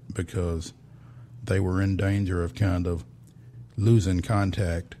Summit, because they were in danger of kind of losing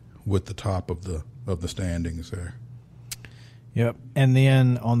contact with the top of the of the standings there. Yep. And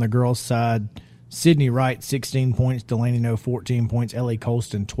then on the girls' side, Sydney Wright, 16 points. Delaney No, 14 points. Ellie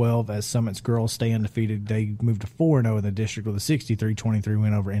Colston, 12. As Summit's girls stay undefeated, they moved to 4-0 in the district with a 63-23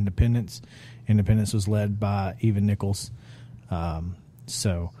 win over Independence. Independence was led by Eva Nichols.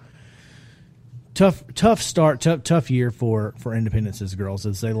 So tough start, tough year for Independence's girls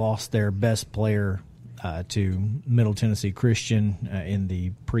as they lost their best player to Middle Tennessee Christian in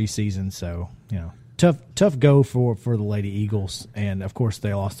the preseason. So, tough go for the Lady Eagles. And, of course,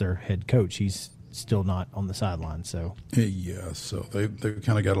 they lost their head coach. He's still not on the sideline. So yeah, so they've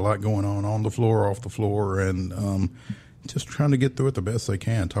kind of got a lot going on the floor, off the floor, and just trying to get through it the best they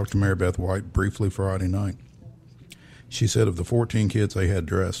can. Talked to Mary Beth White briefly Friday night. She said of the 14 kids they had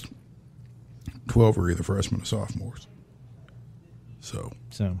dressed, 12 are either freshmen or sophomores. So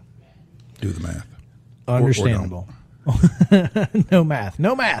do the math. Understandable. No math.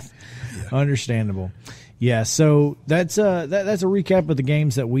 Yeah. Understandable. Yeah, so that's a recap of the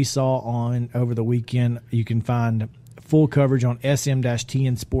games that we saw on over the weekend. You can find full coverage on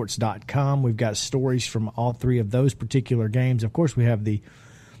sm-tnsports.com. We've got stories from all three of those particular games. Of course, we have the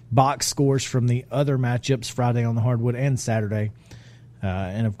box scores from the other matchups, Friday on the hardwood and Saturday.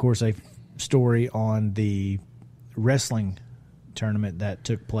 And, of course, a story on the wrestling tournament that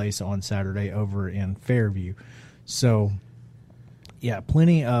took place on Saturday over in Fairview. So, yeah,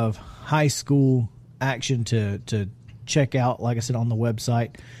 plenty of high school action to check out, like I said, on the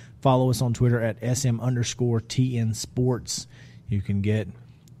website. Follow us on Twitter at SM_TN Sports. You can get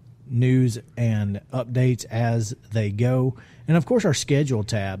news and updates as they go. And, of course, our schedule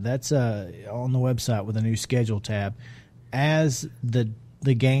tab. That's on the website with a new schedule tab. As the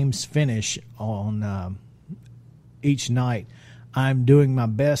games finish on each night, I'm doing my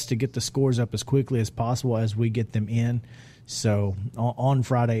best to get the scores up as quickly as possible as we get them in. So on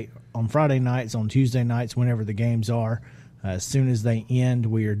Friday nights, on Tuesday nights, whenever the games are, as soon as they end,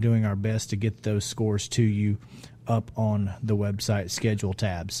 we are doing our best to get those scores to you up on the website schedule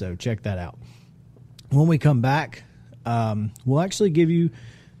tab. So check that out. When we come back, we'll actually give you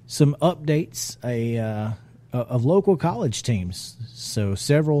some updates of local college teams. So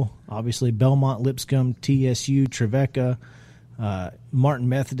several, obviously, Belmont, Lipscomb, TSU, Trevecca, Martin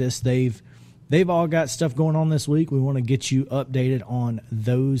Methodist, they've all got stuff going on this week. We want to get you updated on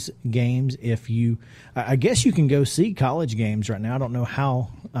those games. I guess you can go see college games right now. I don't know how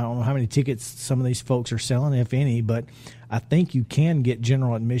many tickets some of these folks are selling, if any, but I think you can get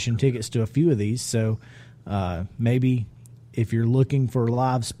general admission tickets to a few of these. So maybe if you're looking for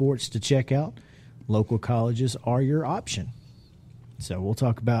live sports to check out, local colleges are your option. So we'll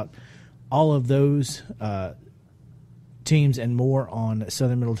talk about all of those teams and more on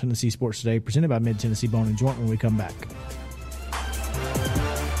Southern Middle Tennessee Sports Today, presented by Mid-Tennessee Bone & Joint when we come back.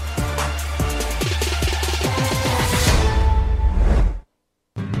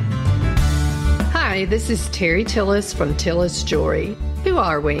 Hi, this is Terry Tillis from Tillis Jewelry. Who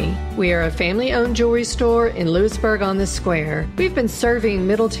are we? We are a family-owned jewelry store in Lewisburg on the Square. We've been serving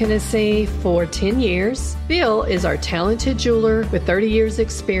Middle Tennessee for 10 years. Bill is our talented jeweler with 30 years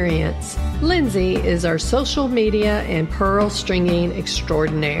experience. Lindsay is our social media and pearl stringing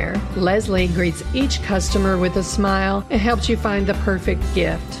extraordinaire. Leslie greets each customer with a smile and helps you find the perfect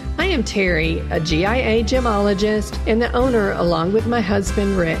gift. I am Terry, a GIA gemologist and the owner, along with my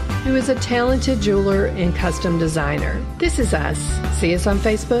husband Rick, who is a talented jeweler and custom designer. This is us. See us on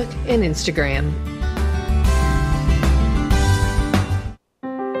Facebook and Instagram.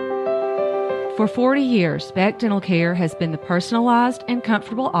 For 40 years, Beck Dental Care has been the personalized and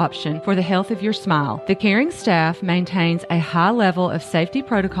comfortable option for the health of your smile. The caring staff maintains a high level of safety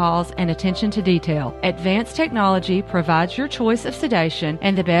protocols and attention to detail. Advanced technology provides your choice of sedation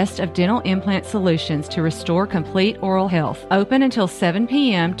and the best of dental implant solutions to restore complete oral health. Open until 7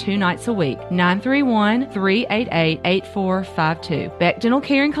 p.m. 2 nights a week. 931-388-8452. Beck Dental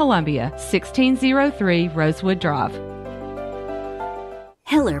Care in Columbia, 1603 Rosewood Drive.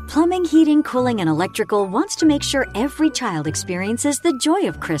 Hiller Plumbing, Heating, Cooling, and Electrical wants to make sure every child experiences the joy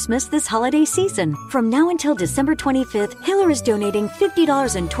of Christmas this holiday season. From now until December 25th, Hiller is donating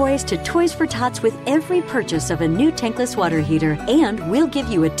 $50 in toys to Toys for Tots with every purchase of a new tankless water heater, and we'll give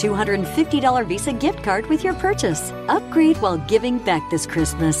you a $250 Visa gift card with your purchase. Upgrade while giving back this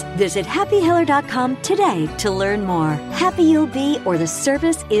Christmas. Visit happyhiller.com today to learn more. Happy you'll be, or the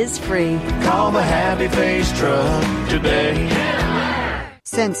service is free. Call the Happy Face Truck today.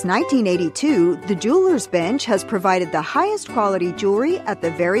 Since 1982, the Jewelers Bench has provided the highest quality jewelry at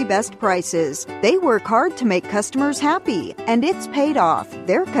the very best prices. They work hard to make customers happy, and it's paid off.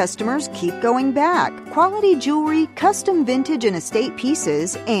 Their customers keep going back. Quality jewelry, custom vintage and estate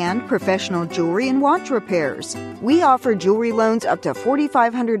pieces, and professional jewelry and watch repairs. We offer jewelry loans up to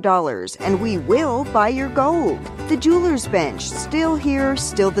 $4,500, and we will buy your gold. The Jewelers Bench, still here,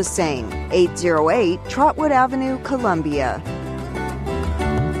 still the same. 808 Trotwood Avenue, Columbia.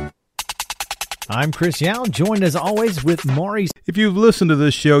 I'm Chris Yao, joined as always with Maury. If you've listened to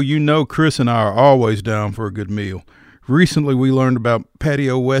this show, you know Chris and I are always down for a good meal. Recently, we learned about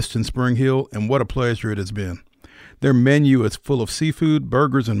Patio West in Spring Hill, and what a pleasure it has been. Their menu is full of seafood,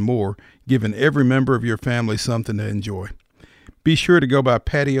 burgers, and more, giving every member of your family something to enjoy. Be sure to go by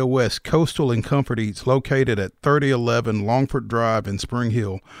Patio West Coastal and Comfort Eats, located at 3011 Longford Drive in Spring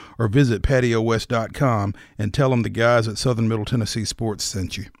Hill, or visit PatioWest.com and tell them the guys at Southern Middle Tennessee Sports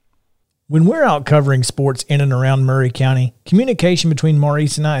sent you. When we're out covering sports in and around Maury County, communication between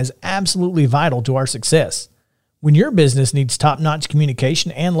Maurice and I is absolutely vital to our success. When your business needs top-notch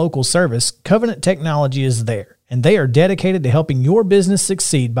communication and local service, Covenant Technology is there, and they are dedicated to helping your business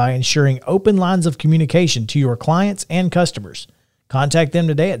succeed by ensuring open lines of communication to your clients and customers. Contact them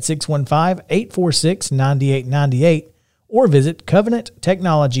today at 615-846-9898 or visit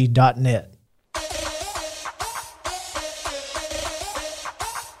covenanttechnology.net.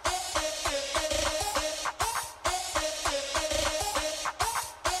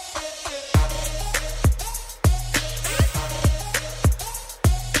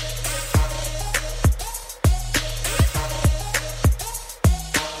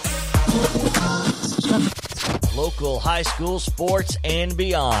 High school sports and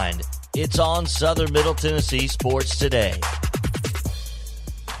beyond. It's on Southern Middle Tennessee Sports Today.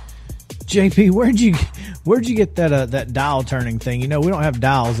 JP, where'd you get that dial turning thing? You know, we don't have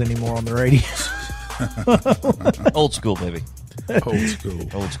dials anymore on the radio. Old school, baby. Old school.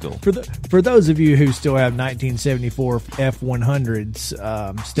 Old school. For those of you who still have 1974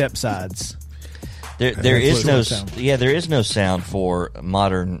 F100s step sides, there is no sound for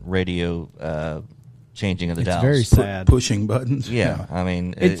modern radio. Changing of the dials. Very sad. Pushing buttons. Yeah, I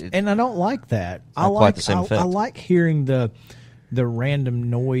mean, and I don't like that. I like hearing the random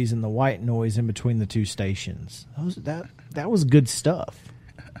noise and the white noise in between the two stations. That was good stuff.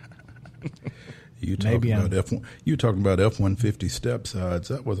 You talking about F-150 step sides?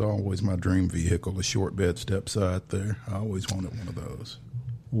 That was always my dream vehicle, a short bed step side. There, I always wanted one of those.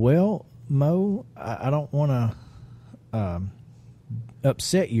 Well, Mo, I don't want to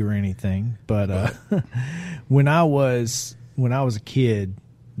upset you or anything, but when I was a kid,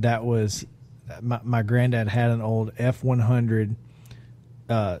 that was my granddad had an old F-100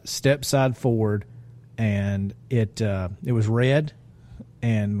 step side Ford, and it was red,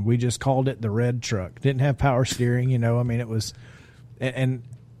 and we just called it the red truck. Didn't have power steering, you know. I mean, it was, and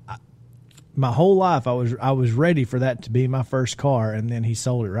my whole life I was ready for that to be my first car, and then he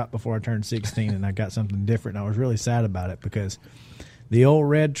sold it right before I turned 16, and I got something different. And I was really sad about it because the old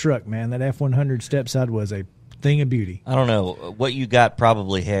red truck, man, that F-100 step side was a thing of beauty. I don't know. What you got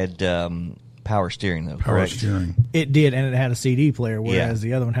probably had power steering, though, correct? Power steering. It did, and it had a CD player, whereas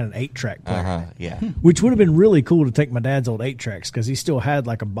the other one had an 8-track player. Yeah. Which would have been really cool to take my dad's old 8-tracks because he still had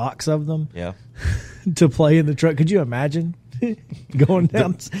like a box of them to play in the truck. Could you imagine going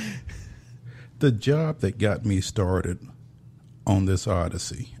down? The job that got me started on this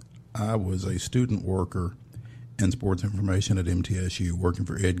odyssey, I was a student worker in sports information at MTSU, working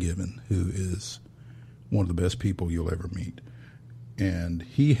for Ed Gibbon, who is one of the best people you'll ever meet. And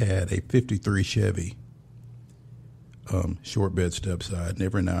he had a 53 Chevy short bed step side, and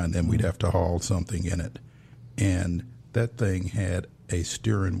every now and then we'd have to haul something in it. And that thing had a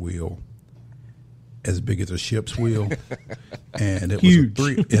steering wheel as big as a ship's wheel, and it Huge. was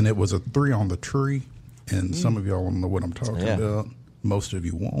a 3, and it was a 3 on the tree. And some of y'all know what I'm talking about. Most of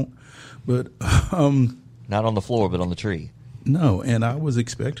you won't, but not on the floor, but on the tree. No, and I was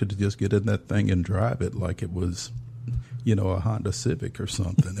expected to just get in that thing and drive it like it was, you know, a Honda Civic or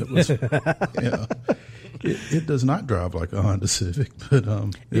something. It was, it does not drive like a Honda Civic, but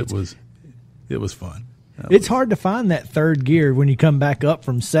it was fun. It's hard to find that third gear when you come back up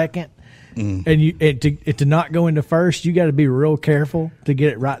from second, and to not go into first. You got to be real careful to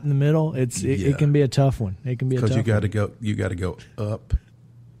get it right in the middle. It can be a tough one. It can be a tough one. Because you got to go up,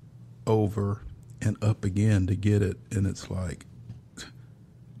 over, and up again to get it, and it's like,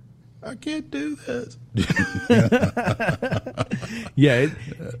 I can't do this.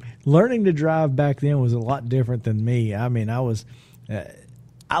 Learning to drive back then was a lot different than me. I mean, I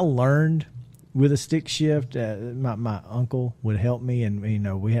learned with a stick shift. My uncle would help me, and he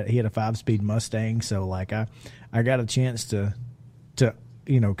had a 5-speed Mustang, so like I got a chance to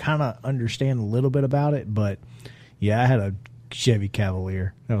kind of understand a little bit about it. But yeah, I had a Chevy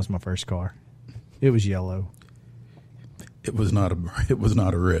Cavalier. That was my first car. It was yellow. It was not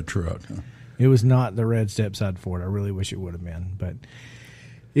a red truck. Huh? It was not the red step-side Ford. I really wish it would have been, but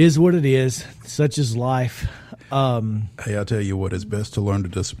it is what it is. Such is life. Hey, I tell you what, it's best to learn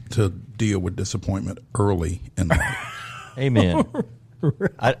to deal with disappointment early in life. Amen.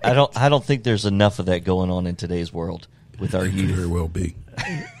 Right. I don't think there's enough of that going on in today's world with our youth. Very well be.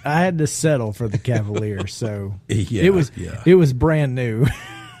 I had to settle for the Cavalier, so yeah, it was brand new.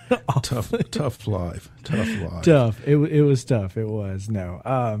 Tough life. Tough. It was tough. It was.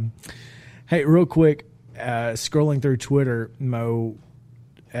 No. Hey, real quick, scrolling through Twitter, Mo,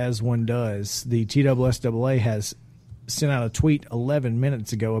 as one does, the TSSAA has sent out a tweet 11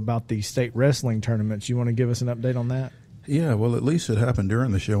 minutes ago about the state wrestling tournaments. You want to give us an update on that? Yeah, well, at least it happened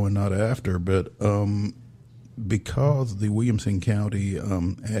during the show and not after. But because the Williamson County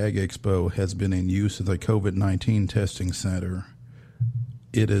Ag Expo has been in use as a COVID-19 testing center,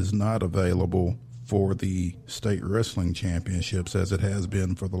 it is not available for the state wrestling championships as it has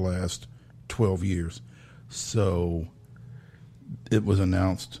been for the last 12 years. So it was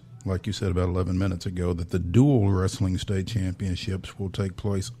announced, like you said, about 11 minutes ago, that the dual wrestling state championships will take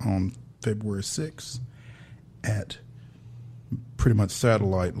place on February 6th at pretty much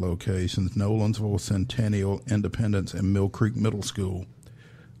satellite locations: Nolensville, Centennial, Independence, and Mill Creek Middle School.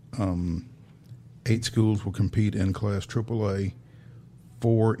 8 schools will compete in Class AAA,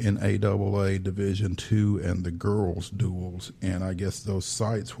 4 in AAA Division II, and the girls duels. And I guess those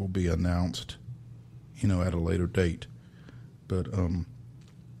sites will be announced, at a later date. But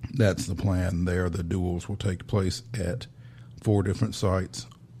that's the plan there. The duels will take place at 4 different sites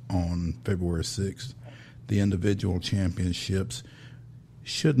on February 6th. The individual championships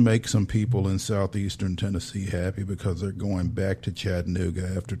should make some people in southeastern Tennessee happy because they're going back to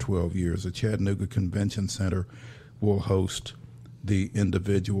Chattanooga after 12 years. The Chattanooga Convention Center will host the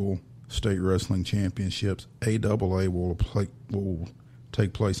individual state wrestling championships. AAA will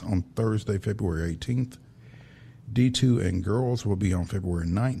take place on Thursday, February 18th. D2 and girls will be on February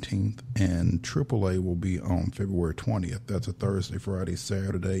 19th, and AAA will be on February 20th. That's a Thursday, Friday,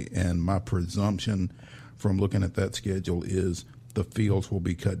 Saturday, and my presumption from looking at that schedule is the fields will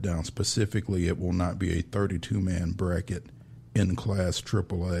be cut down. Specifically, it will not be a 32-man bracket in Class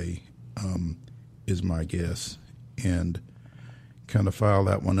AAA, is my guess. And kind of file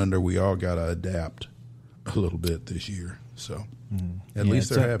that one under, we all got to adapt a little bit this year. So at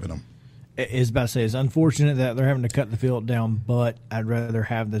least they're having them. It's about to say, it's unfortunate that they're having to cut the field down, but I'd rather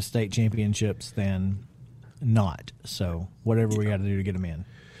have the state championships than not. So whatever we got to do to get them in.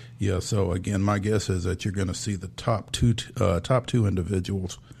 Yeah, so again, my guess is that you're going to see the top two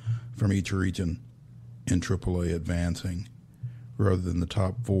individuals from each region in AAA advancing rather than the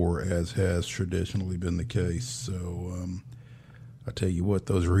top 4, as has traditionally been the case. So I tell you what,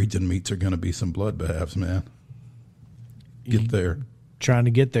 those region meets are going to be some bloodbaths, man. Get there. Trying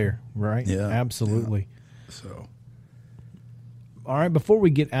to get there, right? Yeah. Absolutely. Yeah. So. All right, before we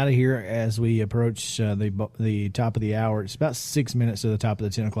get out of here, as we approach the top of the hour, it's about 6 minutes to the top of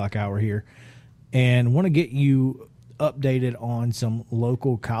the 10 o'clock hour here, and want to get you updated on some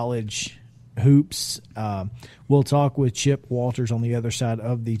local college hoops. We'll talk with Chip Walters on the other side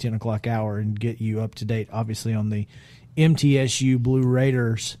of the 10 o'clock hour and get you up to date, obviously, on the MTSU Blue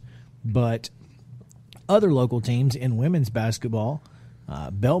Raiders, but other local teams in women's basketball.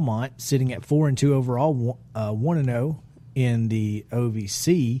 Belmont sitting at 4-2 overall, 1-0 in the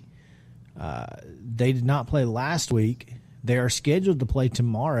OVC. They did not play last week. They are scheduled to play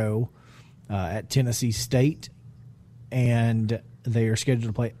tomorrow at Tennessee State, and they are scheduled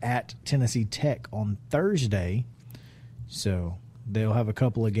to play at Tennessee Tech on Thursday. So they'll have a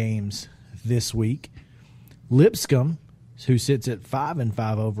couple of games this week. Lipscomb, who sits at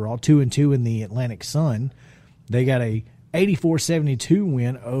 5-5 overall, 2-2 in the Atlantic Sun. They got a 84-72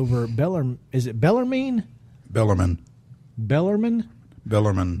 win over Bellarmine. Is it Bellarmine? Bellarmine. Bellarmine?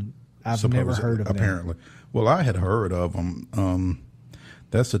 Bellarmine. I've never heard of them. Apparently. Well, I had heard of them.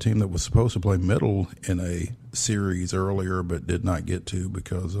 That's the team that was supposed to play Middle in a series earlier but did not get to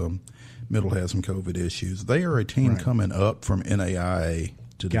because Middle has some COVID issues. They are a team coming up from NAIA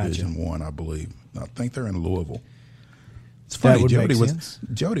to Division I believe. I think they're in Louisville. It's funny,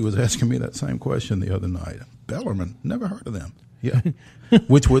 Jody was asking me that same question the other night. Bellarmine, never heard of them. Yeah,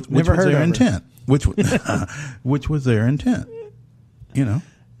 which was their intent? Which was their intent?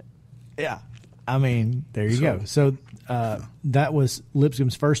 Yeah, I mean, there you go. So That was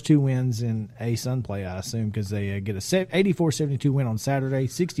Lipscomb's first 2 wins in A-Sun play, I assume, because they get a 84-72 win on Saturday,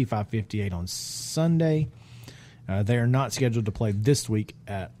 65-58 on Sunday. They are not scheduled to play this week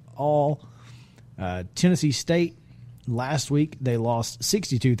at all. Tennessee State, last week they lost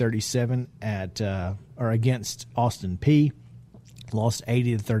 62-37 against Austin Peay. Lost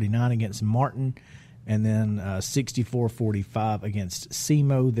 80-39 against Martin, and then 64-45 against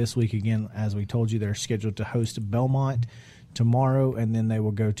SEMO. This week, again, as we told you, they're scheduled to host Belmont tomorrow, and then they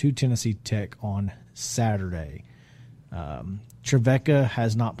will go to Tennessee Tech on Saturday. Trevecca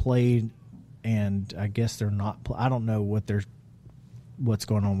has not played, and I guess they're not. I don't know what's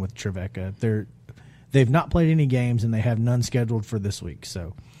going on with Trevecca. They've not played any games, and they have none scheduled for this week.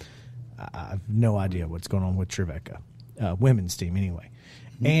 So I have no idea what's going on with Trevecca, women's team anyway.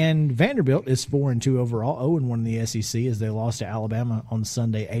 And Vanderbilt is 4-2 overall, 0-1 in the SEC as they lost to Alabama on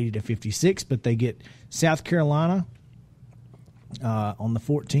Sunday, 80-56. But they get South Carolina on the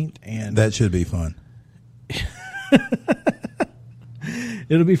 14th, and that should be fun.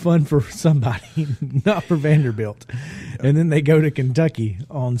 It'll be fun for somebody, not for Vanderbilt. And then they go to Kentucky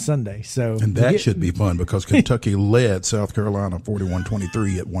on Sunday. And that should be fun because Kentucky led South Carolina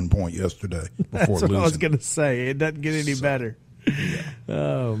 41-23 at one point yesterday before That's what losing. I was going to say. It doesn't get any better. Yeah.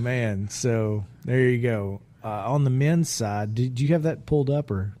 Oh, man. So there you go. On the men's side, did you have that pulled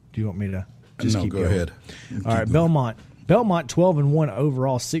up, or do you want me to just keep going? No, go ahead. All right, Belmont 12-1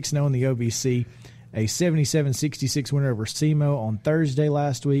 overall, 6-0 in the OVC. A 77-66 winner over SEMO on Thursday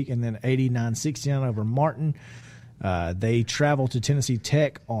last week, and then 89-69 over Martin. They travel to Tennessee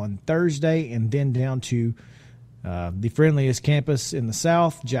Tech on Thursday, and then down to the friendliest campus in the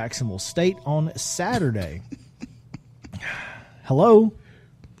South, Jacksonville State, on Saturday. Hello?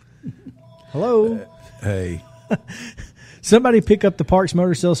 Hey. Somebody pick up the Parks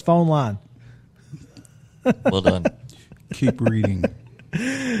Motor Sales phone line. Well done. Keep reading.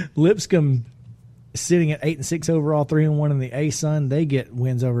 Lipscomb sitting at 8-6 overall, 3-1 in the A-Sun. They get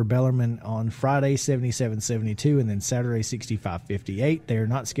wins over Bellarmine on Friday, 77-72, and then Saturday, 65-58. They are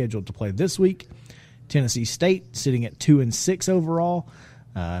not scheduled to play this week. Tennessee State sitting at 2-6 overall,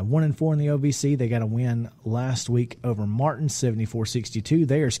 1-4 in the OVC. They got a win last week over Martin, 74-62.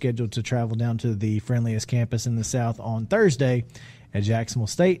 They are scheduled to travel down to the friendliest campus in the South on Thursday at Jacksonville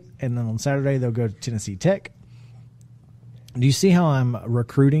State, and then on Saturday they'll go to Tennessee Tech. Do you see how I'm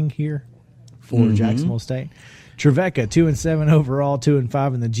recruiting here for Jacksonville State? Trevecca, 2-7 overall,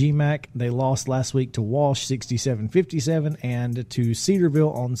 2-5 in the GMAC. They lost last week to Walsh, 67-57, and to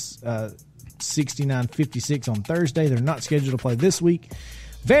Cedarville on 69-56 on Thursday. They're not scheduled to play this week.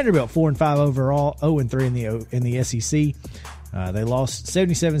 Vanderbilt, 4-5 overall, 0-3 in the SEC. They lost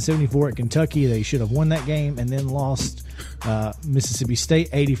 77-74 at Kentucky. They should have won that game, and then lost Mississippi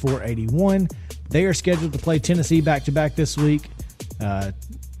State 84-81. They are scheduled to play Tennessee back-to-back this week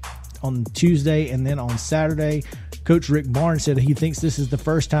on Tuesday and then on Saturday. Coach Rick Barnes said he thinks this is the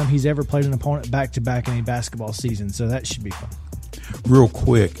first time he's ever played an opponent back-to-back in a basketball season, so that should be fun. Real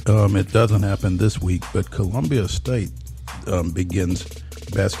quick, it doesn't happen this week, but Columbia State begins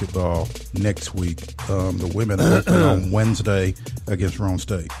basketball next week. The women open on Wednesday against Roane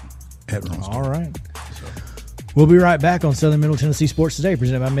State. At Roane State. All right. We'll be right back on Southern Middle Tennessee Sports Today,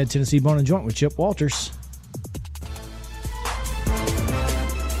 presented by Mid-Tennessee Bone and Joint with Chip Walters.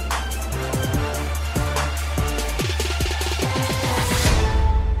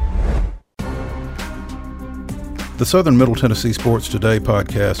 The Southern Middle Tennessee Sports Today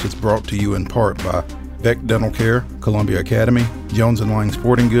podcast is brought to you in part by Beck Dental Care, Columbia Academy, Jones & Lang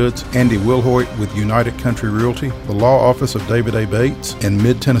Sporting Goods, Andy Wilhoit with United Country Realty, the Law Office of David A. Bates, and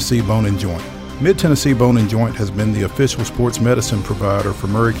Mid-Tennessee Bone and Joint. Mid-Tennessee Bone and Joint has been the official sports medicine provider for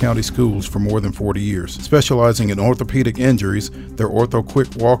Murray County Schools for more than 40 years. Specializing in orthopedic injuries, their Ortho Quick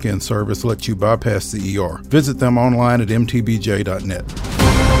Walk-In service lets you bypass the ER. Visit them online at mtbj.net.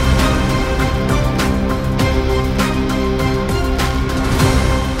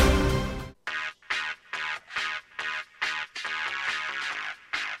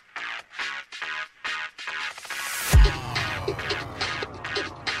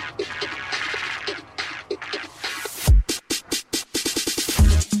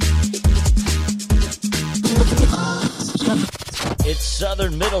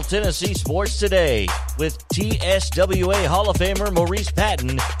 Southern Middle Tennessee Sports Today with TSWA Hall of Famer Maurice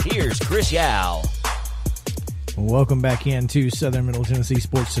Patton. Here's Chris Yao. Welcome back into Southern Middle Tennessee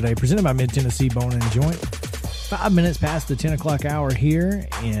Sports Today, presented by Mid-Tennessee Bone and Joint. 5 minutes past the 10 o'clock hour here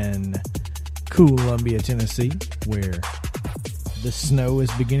in Columbia, Tennessee, where the snow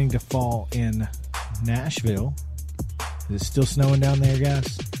is beginning to fall in Nashville. Is it still snowing down there,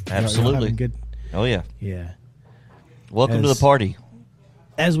 guys? Absolutely. Good? Oh, yeah. Yeah. Welcome to the party.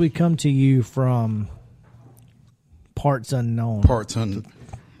 As we come to you from parts unknown.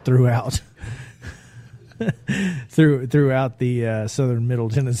 Throughout throughout the southern Middle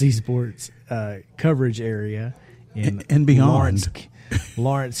Tennessee sports coverage area and beyond.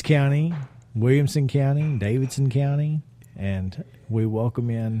 Lawrence County, Williamson County, Davidson County, and we welcome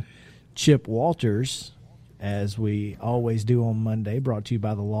in Chip Walters, as we always do on Monday, brought to you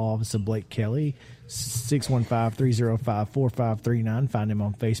by the Law Office of Blake Kelly, 615-305-4539. Find him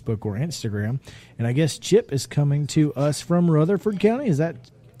on Facebook or Instagram. And I guess Chip is coming to us from Rutherford County. Is that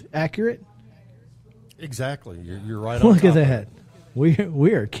accurate? Exactly. You're right on Look at top of that.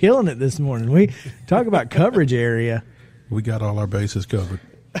 We are killing it this morning. We talk about coverage area. We got all our bases covered.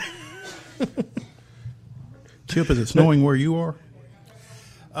 Chip, is it snowing where you are?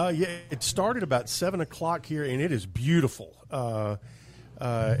 Yeah, it started about 7 o'clock here, and it is beautiful.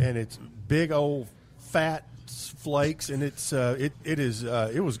 And it's big old fat flakes, and it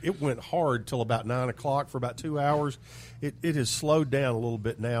went hard till about 9 o'clock for about 2 hours. It has slowed down a little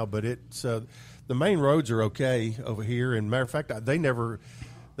bit now, but it's the main roads are okay over here. And matter of fact, they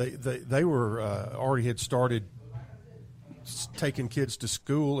were already had started taking kids to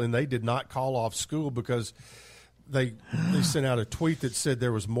school, and they did not call off school because they sent out a tweet that said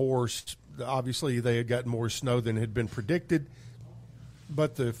there was more. Obviously, they had gotten more snow than had been predicted,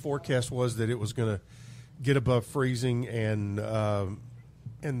 but the forecast was that it was going to get above freezing, and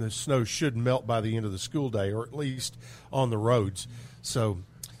the snow should melt by the end of the school day, or at least on the roads. So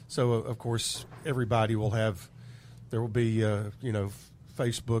of course, everybody will have. There will be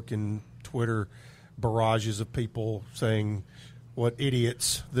Facebook and Twitter barrages of people saying what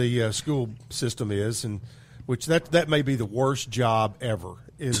idiots the school system is, and which that may be the worst job ever,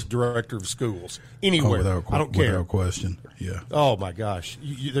 is director of schools anywhere. I don't care. Without question, yeah. Oh my gosh,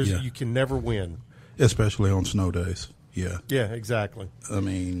 you can never win, especially on snow days. Yeah. Yeah, exactly. I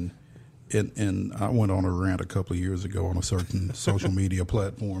mean, and I went on a rant a couple of years ago on a certain social media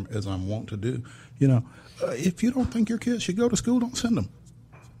platform, as I'm wont to do. If you don't think your kids should go to school, don't send them.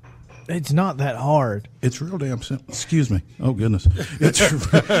 It's not that hard. It's real damn simple. Excuse me. Oh, goodness.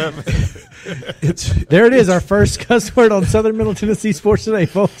 There it is, our first cuss word on Southern Middle Tennessee Sports Today,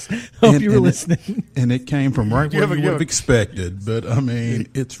 folks. Hope you were listening. And it came from right where you would have expected. But, I mean,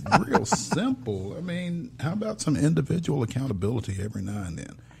 it's real simple. I mean, how about some individual accountability every now and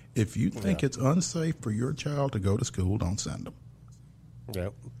then? If you think it's unsafe for your child to go to school, don't send them. Yeah,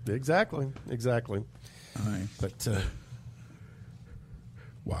 exactly. All right. But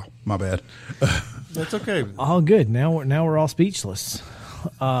wow, my bad. That's okay. All good. Now we're all speechless.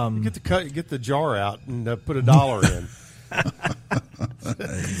 Get the jar out and put $1 in.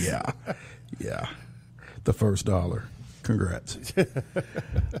 Yeah. The first $1. Congrats.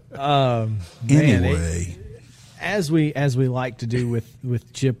 Anyway, as we like to do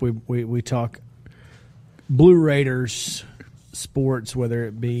with Chip, we talk Blue Raiders sports, whether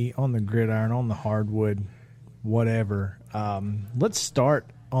it be on the gridiron, on the hardwood, whatever. Let's start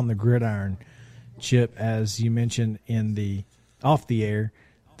on the gridiron, Chip, as you mentioned off the air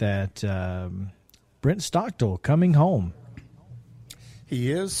that Brent Stockstill coming home. He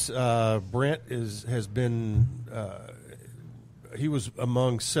is. Brent has been. He was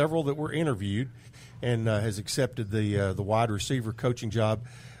among several that were interviewed, and has accepted the wide receiver coaching job.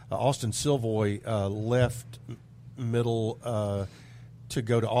 Austin Silvoy left middle to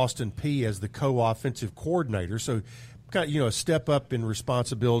go to Austin Peay as the co-offensive coordinator. So, a step up in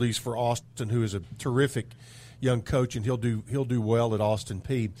responsibilities for Austin, who is a terrific young coach, and he'll do well at Austin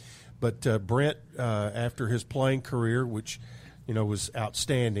Peay. But Brent, after his playing career, which was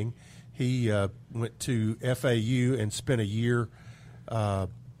outstanding, he went to FAU and spent a year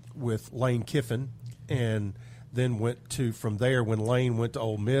with Lane Kiffin, and then from there when Lane went to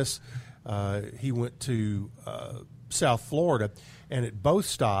Ole Miss, he went to South Florida, and at both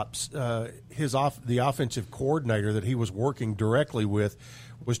stops, the offensive coordinator that he was working directly with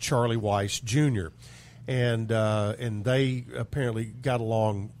was Charlie Weiss Jr., and they apparently got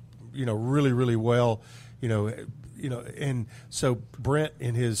along, really, really well, and so Brent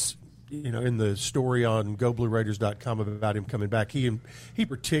in his, in the story on GoBlueRaiders.com about him coming back, he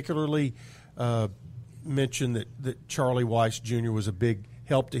particularly mentioned that Charlie Weiss Jr. was a big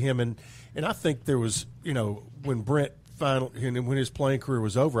help to him, and I think there was, when Brent when his playing career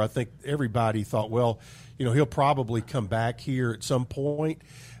was over, I think everybody thought, well, he'll probably come back here at some point,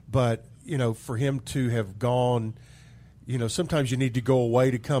 but for him to have gone, sometimes you need to go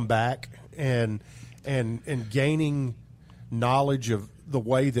away to come back, and gaining knowledge of the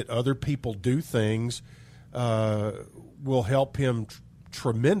way that other people do things will help him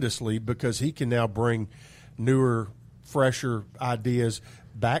tremendously, because he can now bring newer fresher ideas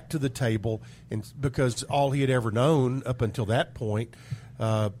back to the table, and because all he had ever known up until that point,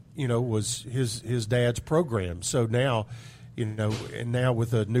 was his dad's program. So now, and now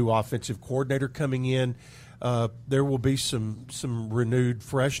with a new offensive coordinator coming in, there will be some renewed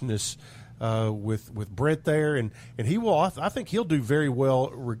freshness with Brent there, and he will. I think he'll do very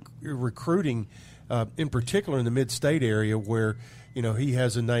well recruiting, in particular in the mid-state area where he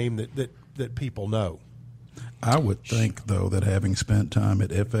has a name that people know. I would think, though, that having spent time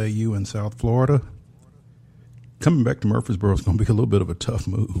at FAU in South Florida, coming back to Murfreesboro is going to be a little bit of a tough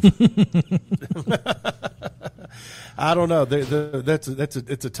move. I don't know.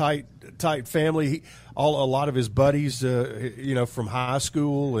 It's a tight family. A lot of his buddies, from high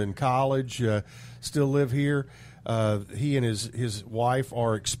school and college, still live here. He and his wife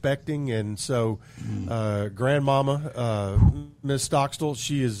are expecting, and so Grandmama, Miss Stockstill,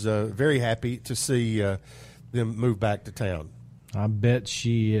 she is very happy to see them move back to town. I bet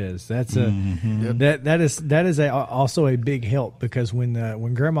she is. That's that is also a big help, because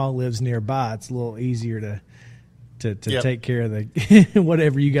when Grandma lives nearby, it's a little easier to take care of the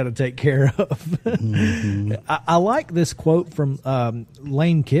whatever you got to take care of. I like this quote from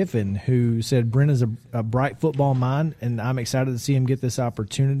Lane Kiffin, who said Brent is a bright football mind, and I'm excited to see him get this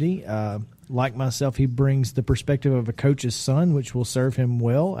opportunity. Like myself, he brings the perspective of a coach's son, which will serve him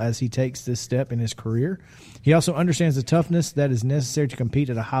well as he takes this step in his career. He also understands the toughness that is necessary to compete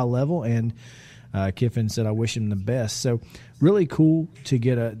at a high level, and Kiffin said, "I wish him the best." So, really cool to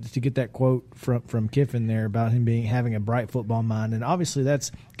get that quote from Kiffin there about him having a bright football mind, and obviously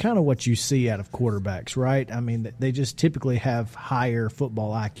that's kind of what you see out of quarterbacks, right? I mean, they just typically have higher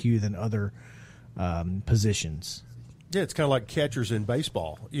football IQ than other positions. Yeah, it's kind of like catchers in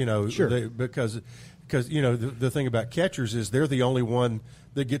baseball, Sure. because the thing about catchers is they're the only one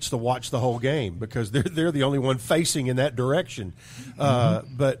that gets to watch the whole game, because they're the only one facing in that direction.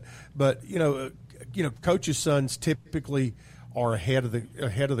 But coaches' sons typically are ahead of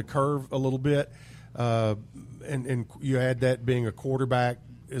the curve a little bit, and you add that being a quarterback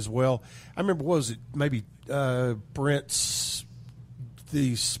as well. I remember, what was it, maybe Brent's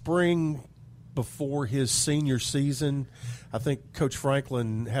the spring before his senior season, I think Coach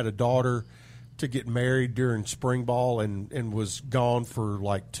Franklin had a daughter to get married during spring ball and was gone for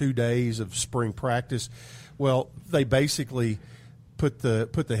like 2 days of spring practice. Well, they basically put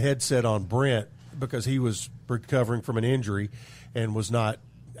the headset on Brent because he was recovering from an injury and was not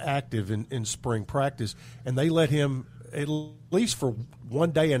active in spring practice, and they let him, at least for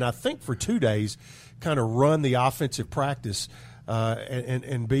 1 day and I think for 2 days, kind of run the offensive practice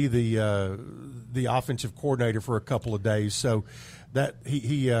and be the offensive coordinator for a couple of days. So that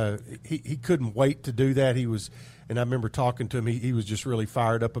he couldn't wait to do that. And I remember talking to him. He was just really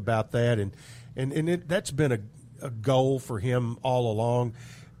fired up about that, and that's been a goal for him all along.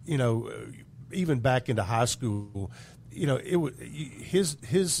 Even back into high school, it was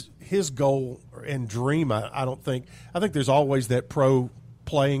his goal and dream. I think there's always that pro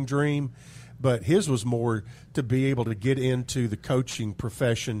playing dream, but his was more to be able to get into the coaching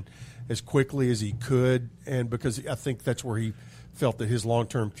profession as quickly as he could, and because I think that's where he felt that his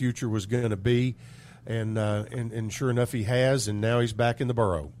long-term future was going to be, and sure enough, he has, and now he's back in the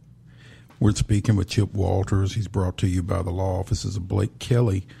borough. We're speaking with Chip Walters. He's brought to you by the law offices of Blake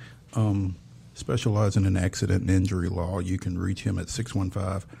Kelly, specializing in accident and injury law. You can reach him at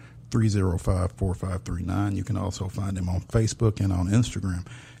 615-305-4539. You can also find him on Facebook and on Instagram.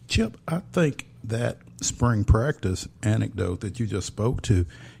 Chip, I think that spring practice anecdote that you just spoke to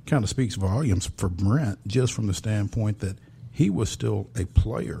kind of speaks volumes for Brent, just from the standpoint that he was still a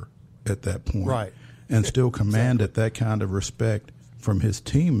player at that point, right, and still commanded that kind of respect from his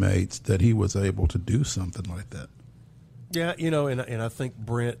teammates, that he was able to do something like that. Yeah, and I think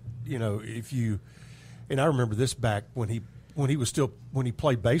Brent, and I remember this back when he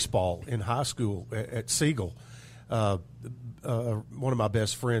played baseball in high school at Siegel. One of my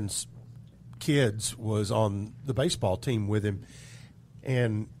best friend's kids was on the baseball team with him,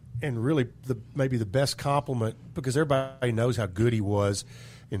 and really maybe the best compliment, because everybody knows how good he was,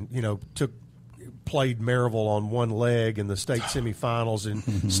 and played Maryville on one leg in the state semifinals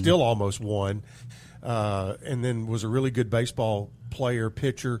and still almost won, and then was a really good baseball player,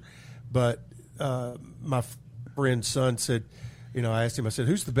 pitcher. But my friend's son said, I asked him, I said,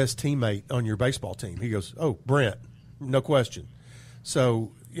 "Who's the best teammate on your baseball team?" He goes, "Oh, Brent, no question."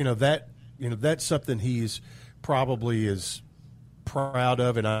 So that's something he's probably is proud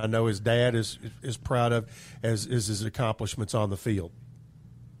of, and I know his dad is proud of, as is his accomplishments on the field.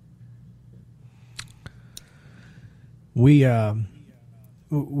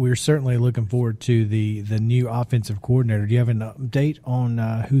 we're certainly looking forward to the new offensive coordinator. Do you have an update on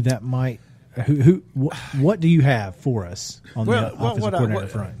who that might? What do you have for us on the offensive coordinator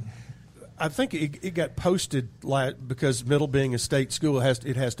front? I think it got posted because Middle being a state school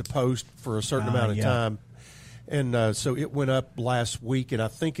it has to post for a certain amount of time, and so it went up last week, and I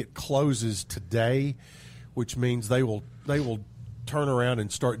think it closes today, which means they will turn around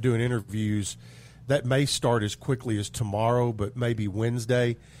and start doing interviews. That may start as quickly as tomorrow, but maybe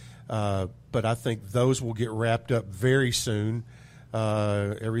Wednesday. But I think those will get wrapped up very soon.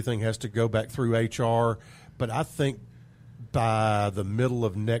 Everything has to go back through HR, but I think by the middle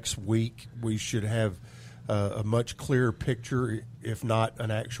of next week we should have a much clearer picture, if not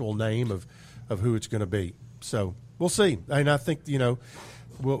an actual name of who it's going to be. So we'll see. And I think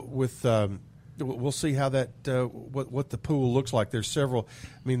we'll see how that what the pool looks like. There's several.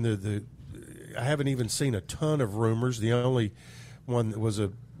 I mean I haven't even seen a ton of rumors. The only one that was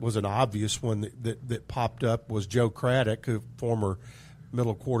an obvious one that popped up was Joe Craddock, a former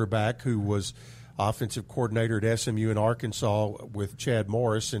Middle quarterback who was offensive coordinator at SMU in Arkansas with Chad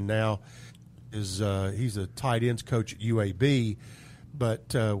Morris, and now he's a tight ends coach at UAB.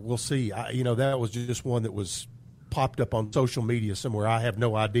 But we'll see. That was just one that was popped up on social media somewhere. I have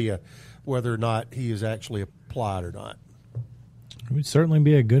no idea whether or not he is actually applied or not. It would certainly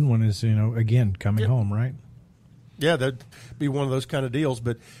be a good one, again, coming home, right? Yeah, that'd be one of those kind of deals.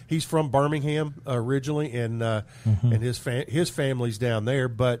 But he's from Birmingham originally, and and his family's down there.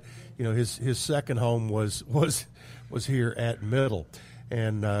 But his second home was here at Middle,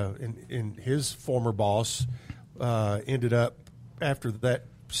 and his former boss ended up, after that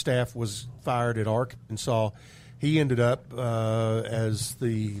staff was fired at Arkansas, he ended up as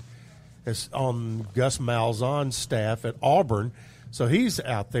on Gus Malzahn's staff at Auburn. So he's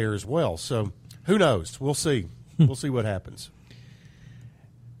out there as well. So who knows? We'll see. We'll see what happens.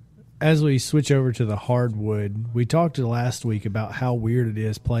 As we switch over to the hardwood, we talked last week about how weird it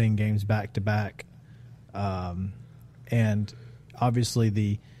is playing games back to back. And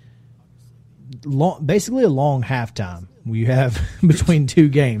obviously basically a long halftime you have between two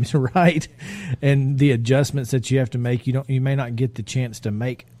games, right? And the adjustments that you have to make, you may not get the chance to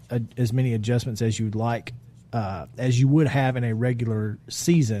make as many adjustments as you'd like, as you would have in a regular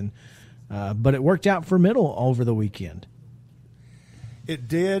season. But it worked out for Middle over the weekend. It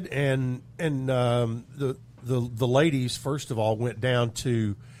did, and the ladies, first of all, went down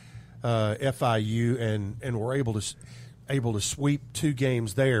to FIU and were able to sweep two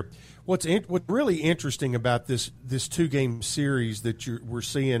games there. What's really interesting about this 2-game series that we're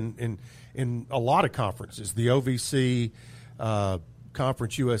seeing in a lot of conferences, the OVC,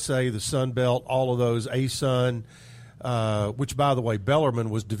 Conference USA, the Sun Belt, all of those, ASUN, which, by the way, Bellarmine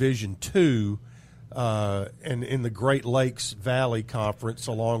was Division II, and in the Great Lakes Valley Conference,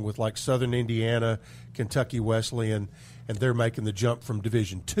 along with like Southern Indiana, Kentucky Wesleyan, and they're making the jump from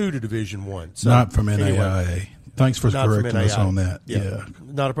Division II to Division I. So, not from NAIA. Anyway, thanks for correcting us on that. Yeah,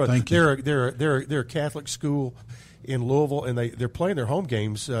 not a problem. Thank you. They're a Catholic school in Louisville, and they're playing their home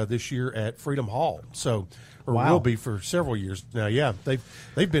games this year at Freedom Hall. So. Or will be for several years now. Yeah,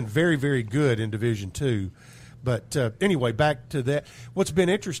 they've been very, very good in Division II. But anyway, back to that. What's been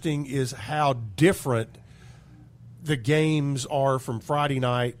interesting is how different the games are from Friday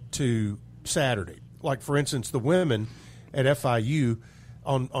night to Saturday. Like, for instance, the women at FIU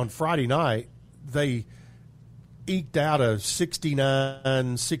on Friday night, they eked out a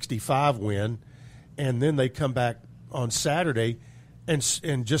 69-65 win, and then they come back on Saturday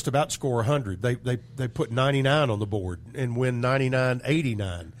and just about score 100. They put 99 on the board and win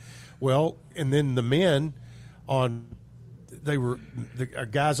 99-89. Well, and then the men the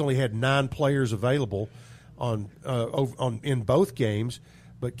guys only had 9 players available in both games,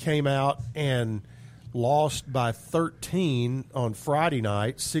 but came out and lost by 13 on Friday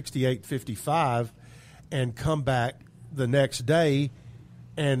night, 68-55, and come back the next day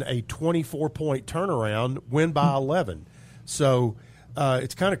and a 24-point turnaround, win by 11. So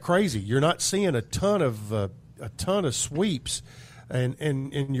it's kind of crazy. You're not seeing a ton of sweeps,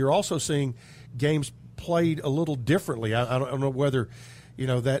 and you're also seeing games played a little differently. I don't know whether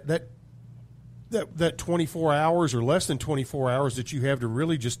that 24 hours or less than 24 hours that you have to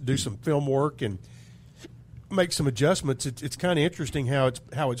really just do some film work and make some adjustments. It's kind of interesting how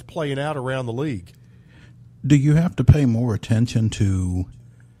it's playing out around the league. Do you have to pay more attention to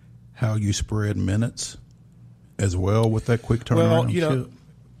how you spread minutes as well with that quick turnaround?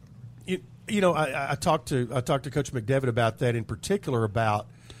 Well, I talked to Coach McDevitt about that, in particular about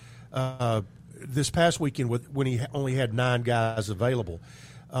this past weekend when he only had 9 guys available,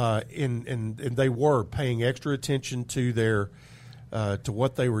 and they were paying extra attention to their to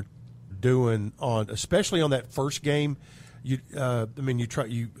what they were doing especially on that first game. You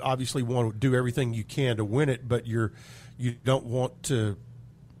obviously want to do everything you can to win it, but you don't want to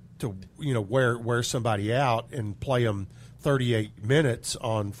wear somebody out and play them 38 minutes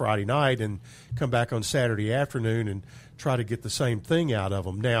on Friday night and come back on Saturday afternoon and try to get the same thing out of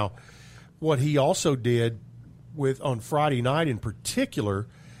them. Now, what he also did on Friday night in particular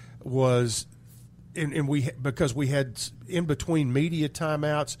was, because we had in between media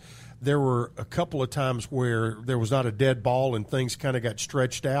timeouts, there were a couple of times where there was not a dead ball and things kind of got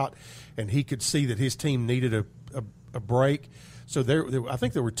stretched out, and he could see that his team needed a break. So I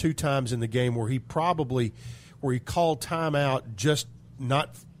think there were 2 times in the game where he called timeout, just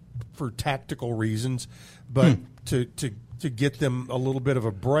not for tactical reasons, but to get them a little bit of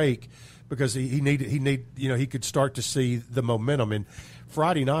a break, because he could start to see the momentum. And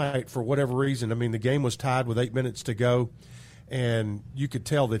Friday night, for whatever reason, I mean, the game was tied with 8 minutes to go, and you could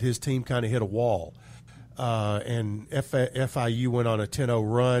tell that his team kind of hit a wall. And FIU went on a 10-0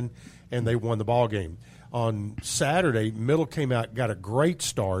 run, and they won the ball game. On Saturday, Middle came out, got a great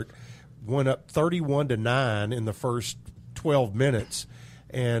start, went up 31-9 in the first 12 minutes,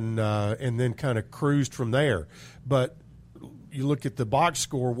 and then kind of cruised from there. But you look at the box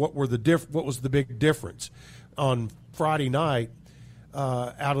score. What was the big difference on Friday night?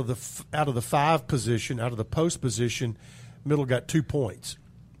 Out of the 5 position, out of the post position, Middle got 2 points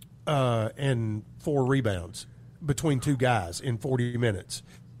and 4 rebounds between 2 guys in 40 minutes.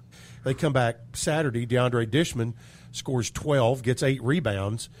 They come back Saturday. DeAndre Dishman scores 12, gets 8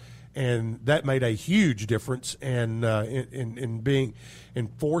 rebounds, and that made a huge difference. And in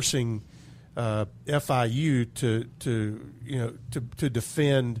forcing FIU to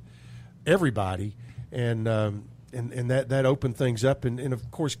defend everybody, and that opened things up. And of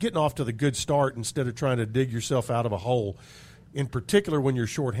course, getting off to the good start instead of trying to dig yourself out of a hole, in particular when you're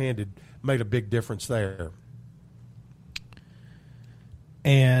shorthanded, made a big difference there.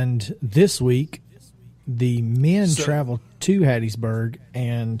 And this week, the men travel to Hattiesburg,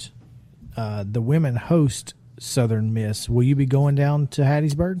 and the women host Southern Miss. Will you be going down to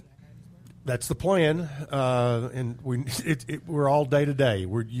Hattiesburg? That's the plan, and we're all day to day.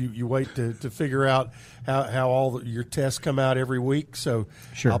 You wait to figure out how all your tests come out every week. So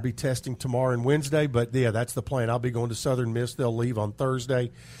sure. I'll be testing tomorrow and Wednesday, but yeah, that's the plan. I'll be going to Southern Miss. They'll leave on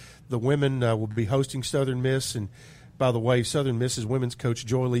Thursday. The women will be hosting Southern Miss, and by the way, Southern Miss's women's coach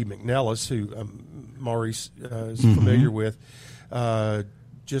Joy Lee McNellis, who Maurice is familiar with,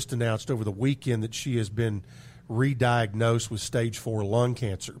 just announced over the weekend that she has been re-diagnosed with stage 4 lung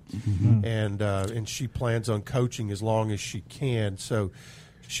cancer, and she plans on coaching as long as she can. So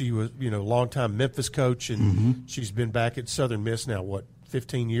she was, longtime Memphis coach, and she's been back at Southern Miss now,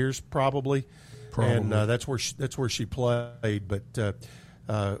 15 years probably. And that's where she played. But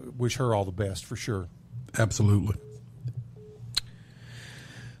wish her all the best for sure. Absolutely.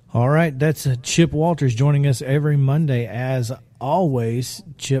 All right, that's Chip Walters joining us every Monday as always.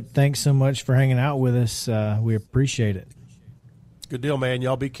 Chip, thanks so much for hanging out with us. We appreciate it. Good deal, man.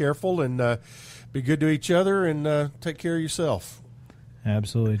 Y'all be careful and be good to each other, and take care of yourself.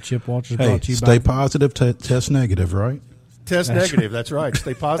 Absolutely. Chip Walters brought to you by... Stay positive, test negative, right? Test negative, that's right.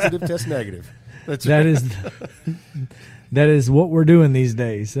 Stay positive, test negative. That is what we're doing these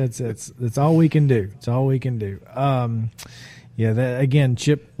days. That's all we can do. It's all we can do. Again,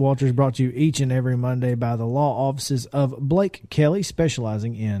 Chip Walters brought to you each and every Monday by the law offices of Blake Kelly,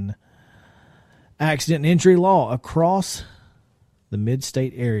 specializing in accident and injury law across the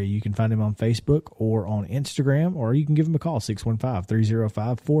mid-state area. You can find him on Facebook or on Instagram, or you can give him a call,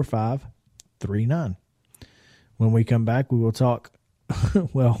 615-305-4539. When we come back, we will talk,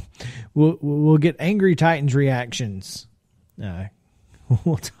 we'll get Angry Titans reactions.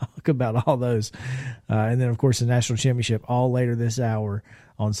 We'll talk about all those. And then, of course, the national championship all later this hour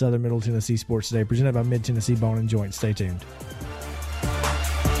on Southern Middle Tennessee Sports Today, presented by Mid-Tennessee Bone and Joint. Stay tuned.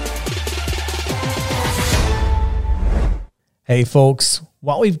 Hey, folks.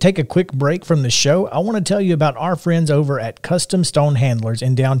 While we take a quick break from the show, I want to tell you about our friends over at Custom Stone Handlers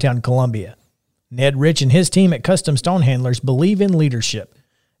in downtown Columbia. Ned Rich and his team at Custom Stone Handlers believe in leadership.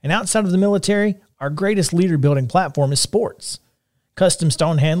 And outside of the military, our greatest leader-building platform is sports. Custom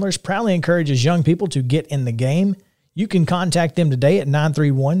Stone Handlers proudly encourages young people to get in the game. You can contact them today at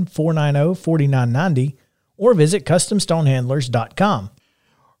 931-490-4990 or visit CustomStonehandlers.com.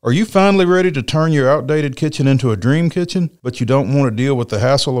 Are you finally ready to turn your outdated kitchen into a dream kitchen, but you don't want to deal with the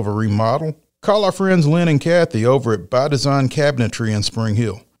hassle of a remodel? Call our friends Lynn and Kathy over at By Design Cabinetry in Spring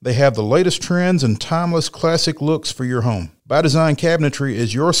Hill. They have the latest trends and timeless classic looks for your home. By Design Cabinetry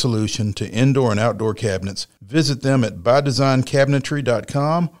is your solution to indoor and outdoor cabinets. Visit them at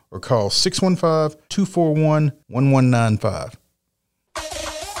bydesignCabinetry.com or call 615-241-1195.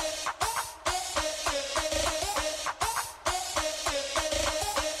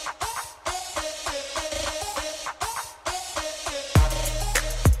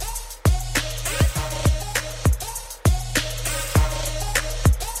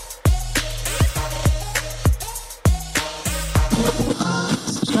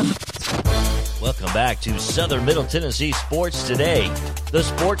 Back to Southern Middle Tennessee Sports Today, the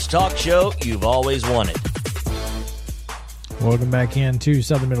sports talk show you've always wanted. Welcome back into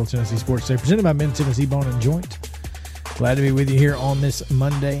Southern Middle Tennessee Sports Today, presented by Mid Tennessee Bone and Joint. Glad to be with you here on this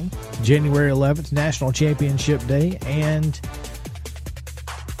Monday, January 11th, National Championship Day, and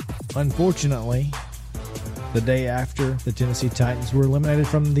unfortunately, the day after the Tennessee Titans were eliminated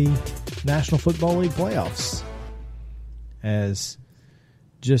from the National Football League playoffs, as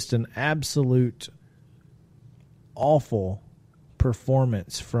just an absolute awful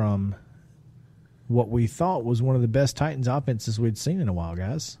performance from what we thought was one of the best Titans offenses we'd seen in a while,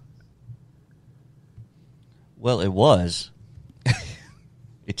 guys. Well, it was.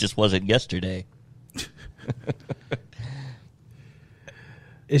 It just wasn't yesterday.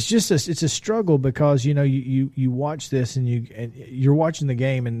 It's just it's a struggle because you watch this and you're watching the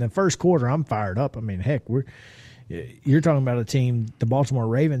game, and the first quarter I'm fired up. I mean, heck, you're talking about a team, the Baltimore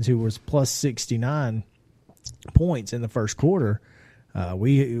Ravens, who was plus 69 points in the first quarter.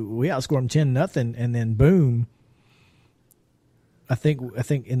 We outscored them 10-0, and then boom. I think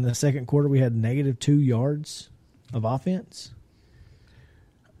in the second quarter we had -2 yards of offense.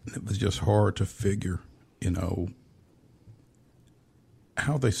 It was just hard to figure,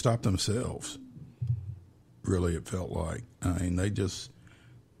 how they stopped themselves. Really, it felt like. I mean, they just,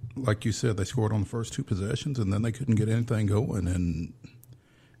 like you said, they scored on the first two possessions, and then they couldn't get anything going. And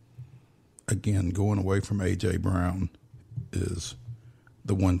again, going away from A.J. Brown is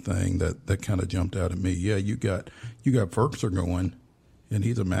the one thing that kind of jumped out at me. Yeah, you got Ferkser going, and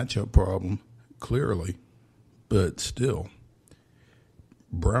he's a matchup problem, clearly. But still,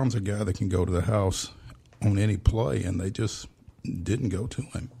 Brown's a guy that can go to the house on any play, and they just didn't go to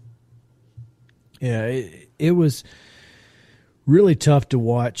him. Yeah, it was really tough to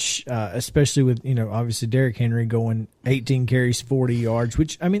watch, especially with, obviously Derrick Henry going 18 carries, 40 yards,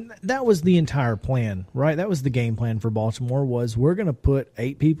 which, I mean, that was the entire plan, right? That was the game plan for Baltimore, was we're going to put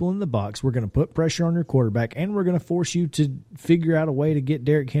 8 people in the box, we're going to put pressure on your quarterback, and we're going to force you to figure out a way to get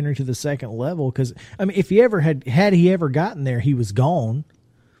Derrick Henry to the second level. Because, I mean, if he ever had he ever gotten there, he was gone.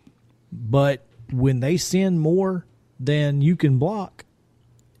 But when they send more than you can block,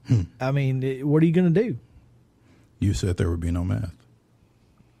 I mean, what are you going to do? You said there would be no math.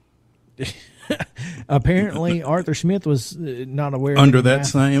 Apparently, Arthur Smith was not aware under of that math.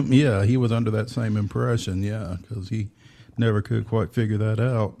 same. Yeah, he was under that same impression. Yeah, because he never could quite figure that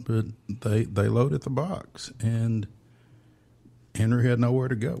out. But they loaded the box, and Henry had nowhere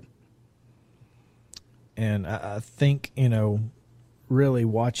to go. And I think, really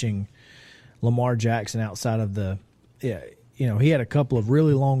watching Lamar Jackson outside of he had a couple of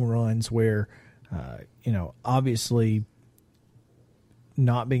really long runs where, obviously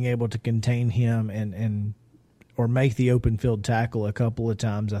not being able to contain him or make the open field tackle a couple of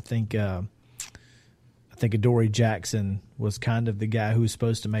times. I think Adoree Jackson was kind of the guy who was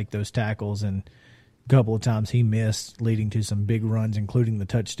supposed to make those tackles, and a couple of times he missed, leading to some big runs, including the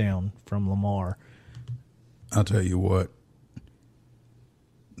touchdown from Lamar. I'll tell you what,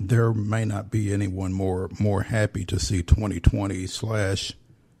 there may not be anyone more happy to see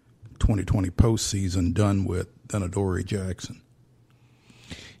 2020/2020 postseason done with than Adoree Jackson.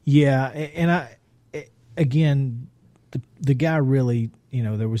 Yeah, and the guy really,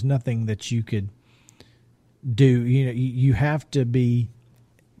 there was nothing that you could do. You have to be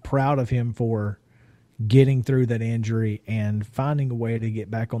proud of him for getting through that injury and finding a way to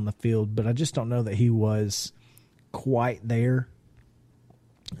get back on the field, but I just don't know that he was quite there.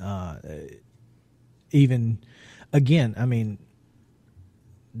 Even again, I mean,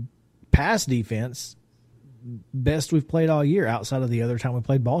 pass defense, best we've played all year outside of the other time we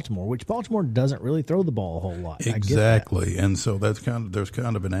played Baltimore, which Baltimore doesn't really throw the ball a whole lot. Exactly. And so there's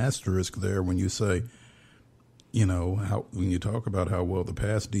kind of an asterisk there when you say, when you talk about how well the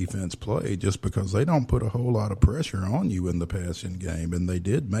pass defense played, just because they don't put a whole lot of pressure on you in the passing game. And they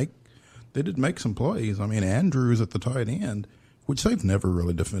did make some plays. I mean, Andrews at the tight end, which they've never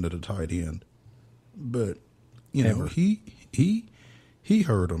really defended a tight end, but he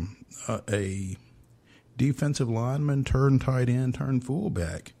hurt him. defensive lineman turned tight end, turned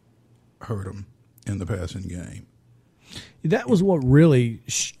fullback, hurt him in the passing game. That was what really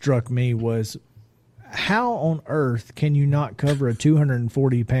struck me was how on earth can you not cover a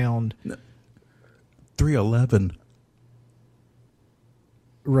 240-pound 311?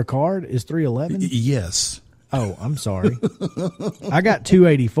 Ricard is 311? Yes. Oh, I'm sorry. I got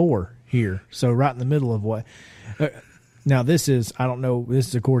 284 here, so right in the middle of what. Now this is, I don't know. This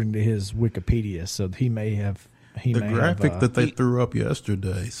is according to his Wikipedia, so he may have. The graphic that they threw up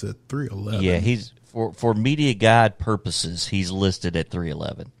yesterday said 311. Yeah, he's for media guide purposes, he's listed at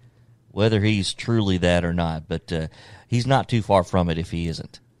 311. Whether he's truly that or not, but he's not too far from it if he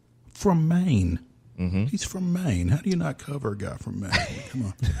isn't. From Maine. Mm-hmm. He's from Maine. How do you not cover a guy from Maine? Come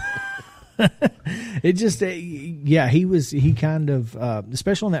on. It just, he kind of,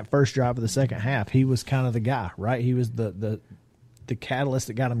 especially on that first drive of the second half, he was kind of the guy, right? He was the catalyst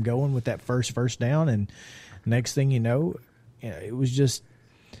that got him going with that first down, and next thing you know, it was just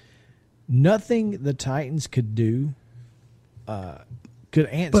nothing the Titans could do could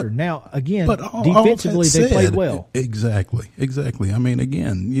answer. Now, again, defensively they played well. Exactly. I mean,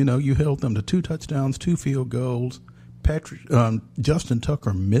 again, you held them to 2 touchdowns, 2 field goals. Justin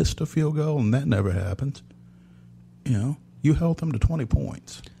Tucker missed a field goal, and that never happens. You held them to 20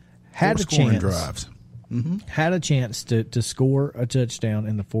 points. Had a chance. Drives. Mm-hmm. Had a chance to score a touchdown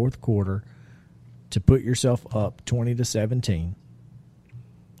in the fourth quarter to put yourself up 20-17,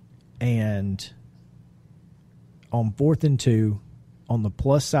 and on 4th and 2, on the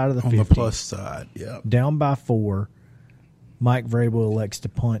plus side of the 50, on the plus side, yeah, down by 4, Mike Vrabel elects to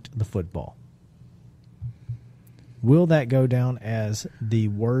punt the football. Will that go down as the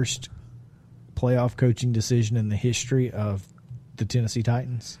worst playoff coaching decision in the history of the Tennessee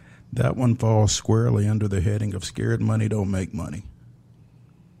Titans? That one falls squarely under the heading of scared money don't make money.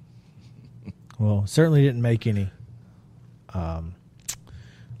 Well, certainly didn't make any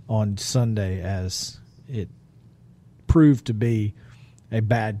on Sunday, as it proved to be a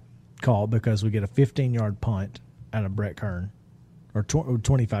bad call because we get a 15-yard punt out of Brett Kern, or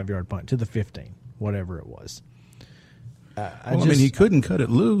 25-yard punt to the 15, whatever it was. I mean, he couldn't cut it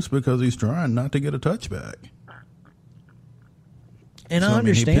loose because he's trying not to get a touchback. And I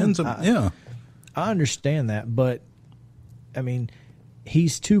understand. I understand that, but I mean,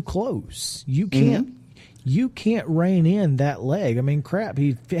 he's too close. You can't. You can't rein in that leg. I mean, crap.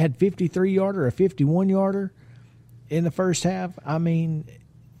 He had 53-yarder, a 51-yarder in the first half. I mean,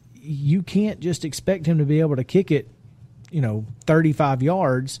 you can't just expect him to be able to kick it, 35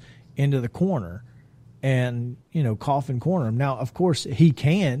 yards into the corner and, coffin corner him. Now, of course, he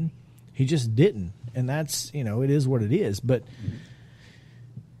can. He just didn't. And that's, it is what it is. But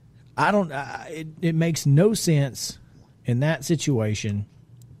it makes no sense in that situation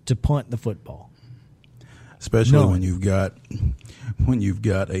to punt the football. Especially when you've got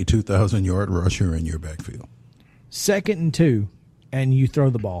a 2,000-yard rusher in your backfield. 2nd and 2, and you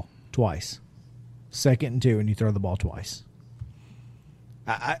throw the ball twice. 2nd and 2, and you throw the ball twice.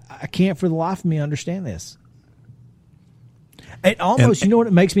 I can't for the life of me understand this. It almost, you know what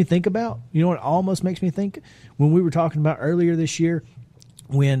it makes me think about? You know what it almost makes me think? When we were talking about earlier this year,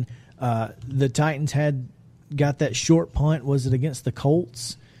 when the Titans had got that short punt, was it against the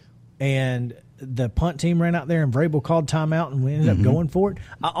Colts? And the punt team ran out there and Vrabel called timeout and we ended up going for it.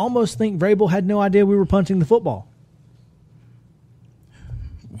 I almost think Vrabel had no idea we were punting the football.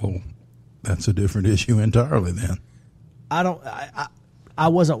 Well, that's a different issue entirely then. I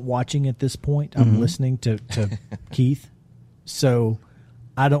wasn't watching at this point. I'm listening to Keith. So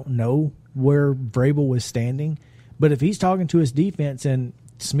I don't know where Vrabel was standing. But if he's talking to his defense and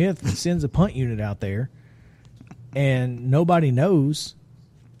Smith sends a punt unit out there and nobody knows,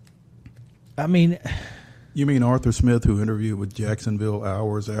 I mean... You mean Arthur Smith, who interviewed with Jacksonville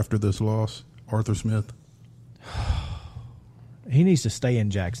hours after this loss? Arthur Smith? He needs to stay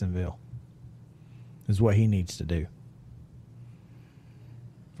in Jacksonville, is what he needs to do.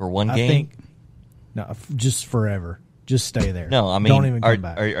 For one game? I think, no, just forever. Just stay there. No, I mean, don't even come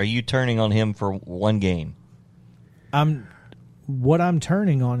back. Are you turning on him for one game? What I'm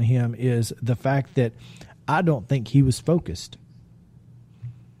turning on him is the fact that I don't think he was focused.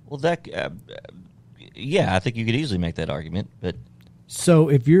 Well, I think you could easily make that argument. But so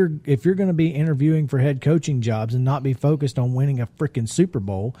if you're going to be interviewing for head coaching jobs and not be focused on winning a freaking Super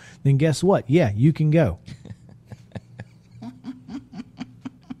Bowl, then guess what? Yeah, you can go.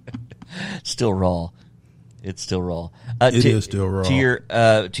 Still raw. It's still raw. It is still raw.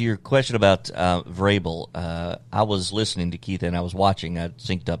 To your question about Vrabel, I was listening to Keith and I was watching. I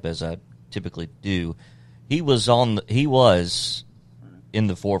synced up as I typically do. He was in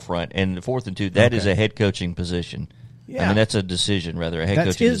the forefront. And the 4th and 2, that is a head coaching position. Yeah. I mean, that's a decision, rather, a head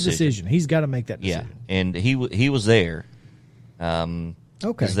That's coaching his decision. He's got to make that decision. Yeah, and he was there. Okay.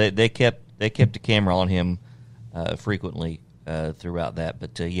 Because they kept the camera on him frequently throughout that.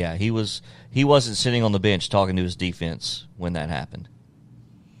 But yeah, he wasn't sitting on the bench talking to his defense when that happened.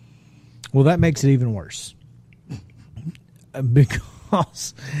 Well, that makes it even worse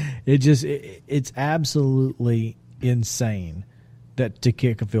because it's absolutely insane that to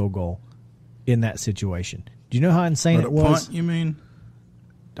kick a field goal in that situation. Do you know how insane it was? Punt, you mean?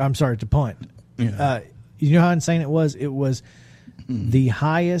 I'm sorry, to punt. Yeah. You know how insane it was? It was the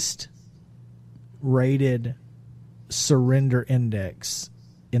highest rated surrender index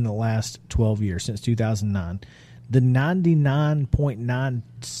in the last 12 years, since 2009. The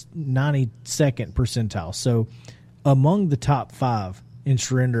 99.92nd percentile. So among the top 5 in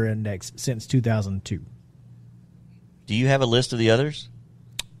surrender index since 2002. Do you have a list of the others?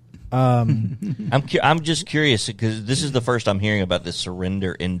 I'm just curious because this is the first I'm hearing about this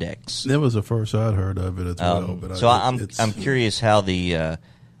surrender index. That was the first I'd heard of it as well. But so I'm curious how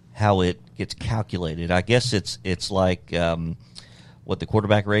how it gets calculated. I guess it's like what the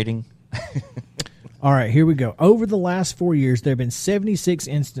quarterback rating. All right, here we go. Over the last 4 years, there have been 76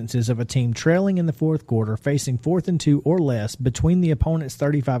 instances of a team trailing in the fourth quarter, facing 4th and 2 or less between the opponent's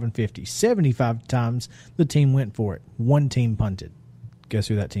 35 and 50. 75 times the team went for it. One team punted. Guess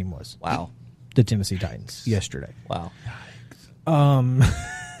who that team was? Wow. The Tennessee Titans yesterday. Wow.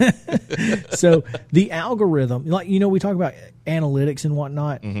 So the algorithm, like, we talk about analytics and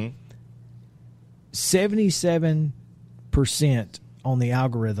whatnot. 77% on the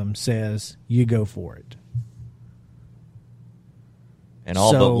algorithm says you go for it. And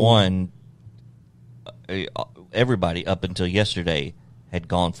all but one, everybody up until yesterday had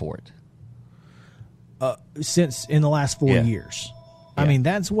gone for it. Since in the last 4 years. I mean,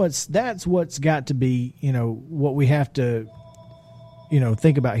 that's what's got to be, what we have to,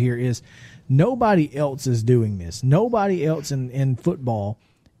 think about here is nobody else is doing this. Nobody else in football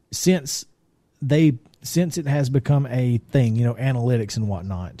since it has become a thing, analytics and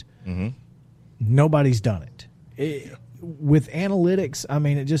whatnot. Nobody's done it. With analytics, I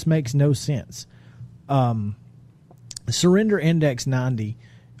mean, it just makes no sense. Surrender Index 90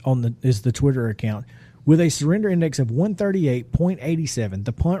 is the Twitter account. With a surrender index of 138.87,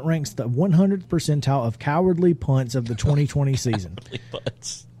 the punt ranks the 100th percentile of cowardly punts of the 2020 season. Cowardly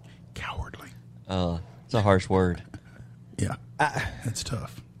punts. Cowardly. It's a harsh word. Yeah, that's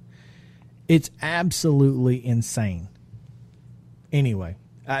tough. It's absolutely insane. Anyway,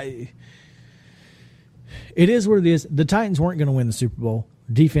 it is what it is. The Titans weren't going to win the Super Bowl.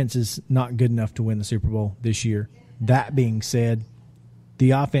 Defense is not good enough to win the Super Bowl this year. That being said,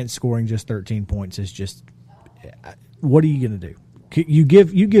 the offense scoring just 13 points is just, what are you going to do? You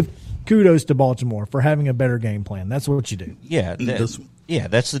give kudos to Baltimore for having a better game plan. That's what you do. Yeah,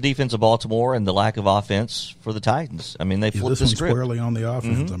 that's the defense of Baltimore and the lack of offense for the Titans. I mean, they flipped the script. Squarely on the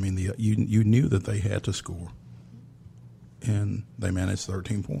offense. I mean, you knew that they had to score, and they managed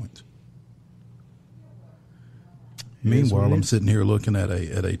 13 points. Meanwhile, I'm sitting here looking at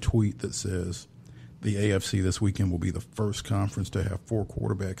a tweet that says the AFC this weekend will be the first conference to have 4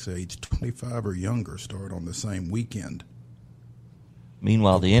 quarterbacks aged 25 or younger start on the same weekend.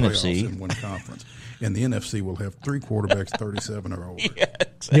 Meanwhile, the NFC in one conference, and the NFC will have 3 quarterbacks 37 or older. Yeah,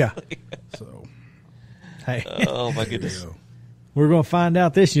 exactly. So, hey, oh my goodness, we're going to find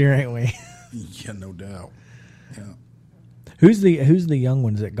out this year, ain't we? Yeah, no doubt. Yeah. Who's the young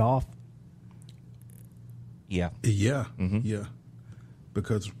ones at golf? Yeah. Yeah. Yeah.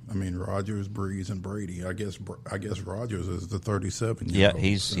 Because Rodgers, Breeze, and Brady. I guess Rodgers is the 37-year-old. Yeah,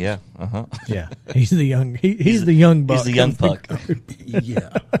 he's yeah, he's the young. He's the young buck. He's the young puck.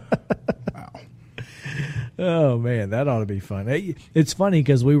 Yeah. Wow. Oh man, that ought to be fun. It's funny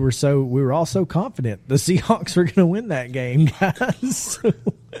because we were all so confident the Seahawks were going to win that game, guys.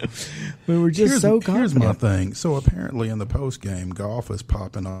 We were just so confident. Here's my thing. So apparently in the post game, golf is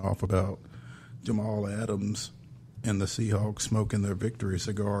popping off about Jamal Adams and the Seahawks smoking their victory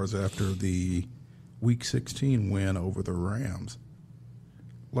cigars after the Week 16 win over the Rams.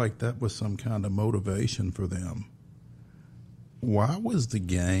 Like that was some kind of motivation for them. Why was the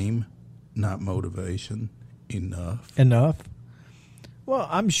game not motivation enough? Well,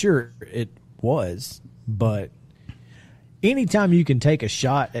 I'm sure it was, but anytime you can take a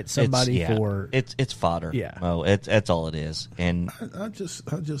shot at somebody it's fodder. Yeah. Oh, that's all it is. And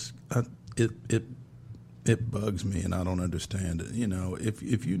It bugs me, and I don't understand it.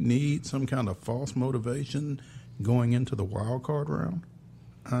 If you need some kind of false motivation going into the wild card round,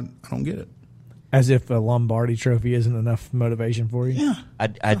 I don't get it. As if a Lombardi trophy isn't enough motivation for you? Yeah.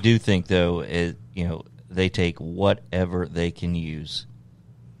 I do think, though, they take whatever they can use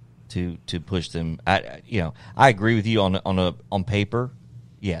to push them. I agree with you on paper.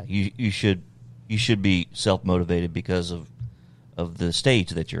 Yeah, you should be self-motivated because of the stage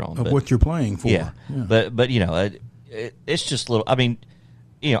that you're on. Of what you're playing for. Yeah. But it's just a little. I mean,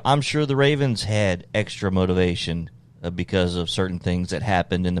 I'm sure the Ravens had extra motivation because of certain things that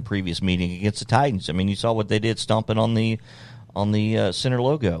happened in the previous meeting against the Titans. I mean, you saw what they did stomping on the center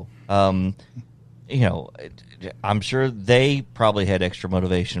logo. I'm sure they probably had extra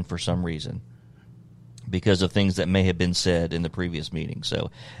motivation for some reason because of things that may have been said in the previous meeting.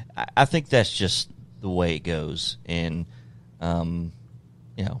 So I think that's just the way it goes. And,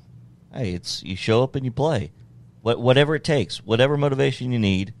 hey, you show up and you play. Whatever it takes, whatever motivation you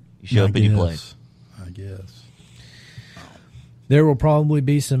need, you show up and you play. I guess. There will probably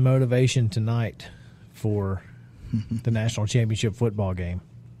be some motivation tonight for the national championship football game.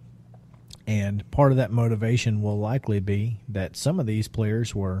 And part of that motivation will likely be that some of these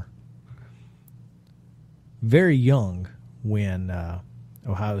players were very young when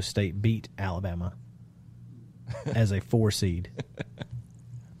Ohio State beat Alabama as a 4 seed.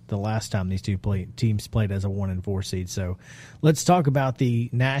 The last time these two teams played as a 1 and 4 seed. So let's talk about the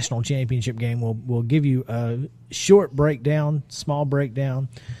national championship game. We'll give you a short breakdown, small breakdown,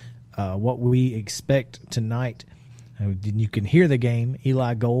 what we expect tonight. You can hear the game.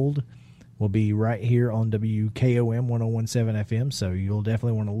 Eli Gold will be right here on WKOM 101.7 FM, so you'll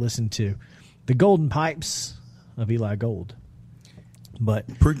definitely want to listen to the Golden Pipes of Eli Gold. But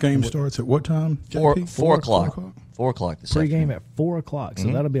pregame starts at what time? 4 o'clock. 4 o'clock this afternoon. Pregame at 4 o'clock,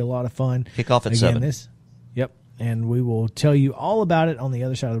 so that'll be a lot of fun. Kickoff at 7. Yep, and we will tell you all about it on the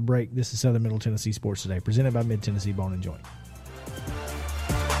other side of the break. This is Southern Middle Tennessee Sports Today, presented by Mid-Tennessee Bone and Joint.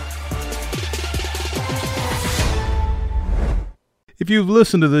 If you've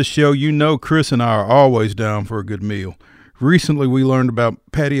listened to this show, you know Chris and I are always down for a good meal. Recently, we learned about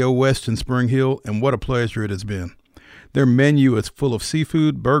Patio West in Spring Hill, and what a pleasure it has been. Their menu is full of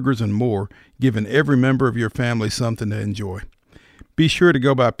seafood, burgers, and more, giving every member of your family something to enjoy. Be sure to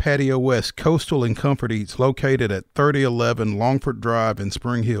go by Patio West Coastal and Comfort Eats, located at 3011 Longford Drive in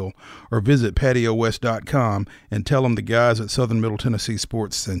Spring Hill, or visit PatioWest.com and tell them the guys at Southern Middle Tennessee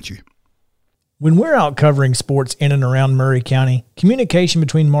Sports sent you. When we're out covering sports in and around Maury County, communication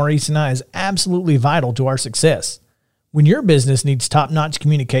between Maurice and I is absolutely vital to our success. When your business needs top-notch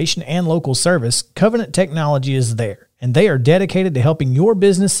communication and local service, Covenant Technology is there, and they are dedicated to helping your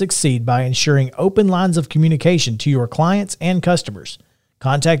business succeed by ensuring open lines of communication to your clients and customers.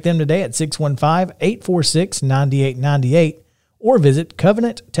 Contact them today at 615-846-9898 or visit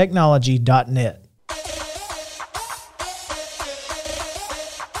covenanttechnology.net.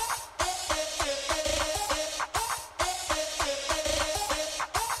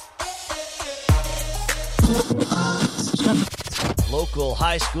 Local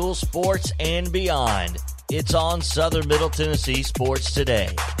high school sports and beyond. It's on Southern Middle Tennessee Sports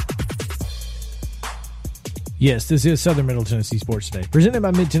Today. Yes, this is Southern Middle Tennessee Sports Today, presented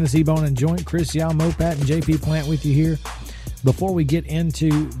by Mid-Tennessee Bone and Joint. Chris Yao, Mopat, and JP Plant with you here. Before we get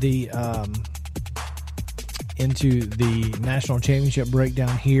into the national championship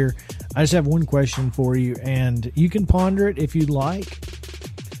breakdown here, I just have one question for you, and you can ponder it if you'd like.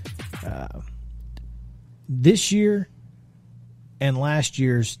 This year and last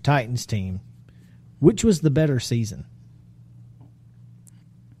year's Titans team, which was the better season?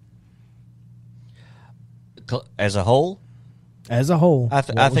 As a whole? As a whole. I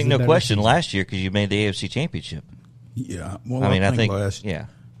think no question season? Last year, because you made the AFC Championship. Yeah. Well, I think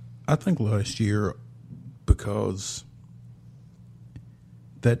last year, because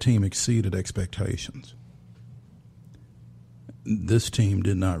that team exceeded expectations. This team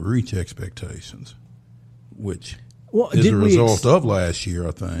did not reach expectations, which is a result of last year,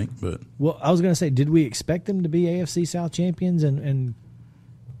 I think. But I was going to say, did we expect them to be AFC South champions and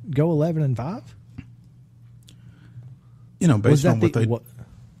go 11-5? Based on what they,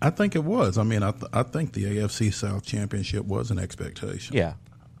 I think it was. I mean, I think the AFC South championship was an expectation. Yeah.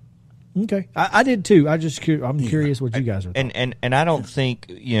 Okay, I did too. I'm curious what you guys are thinking. And I don't think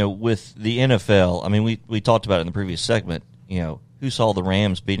with the NFL. I mean, we talked about it in the previous segment. Who saw the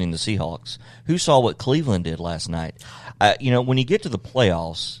Rams beating the Seahawks? Who saw what Cleveland did last night? When you get to the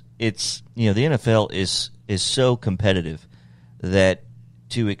playoffs, it's the NFL is so competitive that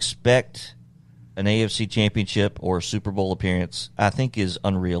to expect an AFC championship or a Super Bowl appearance, I think is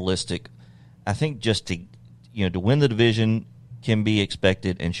unrealistic. I think just to win the division can be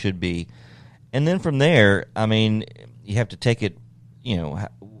expected and should be, and then from there, I mean, you have to take it.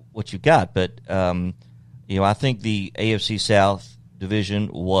 what you've got. But I think the AFC South division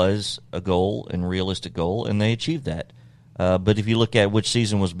was a goal and realistic goal, and they achieved that. But if you look at which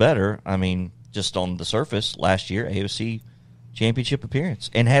season was better, I mean, just on the surface, last year AFC Championship appearance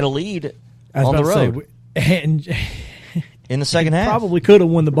and had a lead on the road. And in the second half, probably could have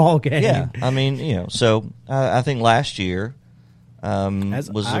won the ball game. Yeah, I mean, so I think last year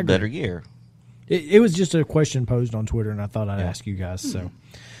was a better year. It was just a question posed on Twitter, and I thought I'd ask you guys. So,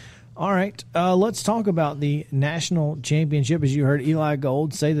 all right, let's talk about the national championship. As you heard Eli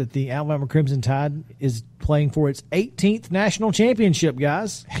Gold say that the Alabama Crimson Tide is playing for its 18th national championship,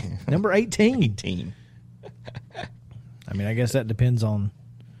 guys. Number 18. 18. I mean, I guess that depends on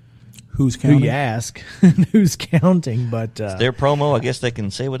who's counting. Who you ask, who's counting. But it's their promo. I guess they can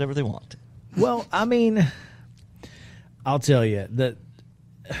say whatever they want. Well, I mean, I'll tell you that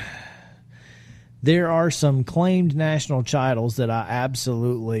there are some claimed national titles that I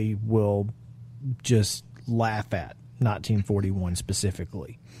absolutely will just laugh at, 1941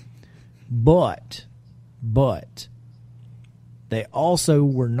 specifically. But they also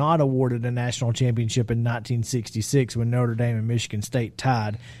were not awarded a national championship in 1966 when Notre Dame and Michigan State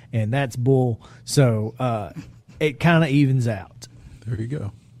tied, and that's bull. So it kind of evens out. There you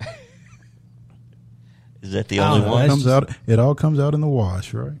go. Is that the only one? It all comes out in the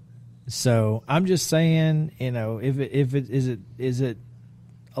wash, right? So I'm just saying, if it is it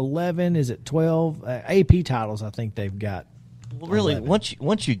 11, is it 12 AP titles? I think they've got. Well, really, 11.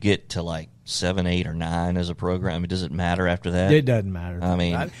 once you get to like 7, 8, or 9 as a program, I mean, does it matter after that? It doesn't matter. I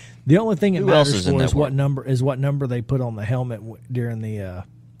mean, the only thing it matters for is what what number they put on the helmet during the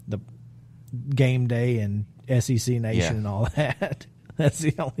game day and SEC Nation and all that. That's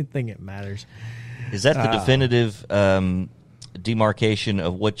the only thing that matters. Is that the definitive demarcation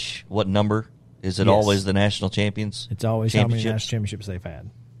of what number? Is it always the national champions? It's always how many national championships they've had.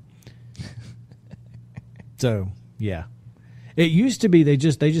 So, yeah. It used to be they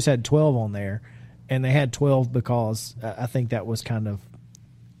just had 12 on there, and they had 12 because I think that was kind of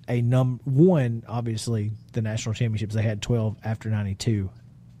a one, obviously, the national championships, they had 12 after 92,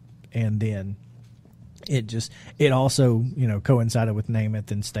 and then it also, coincided with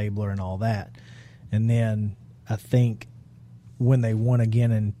Namath and Stabler and all that. And then I think when they won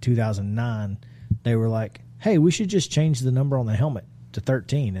again in 2009, they were like, hey, we should just change the number on the helmet to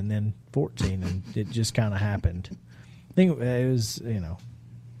 13 and then 14, and it just kind of happened. I think it was,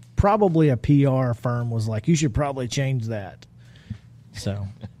 probably a PR firm was like, you should probably change that. So,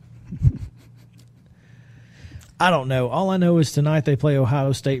 I don't know. All I know is tonight they play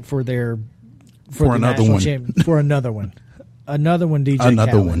Ohio State for another one. For another one. Another one, DJ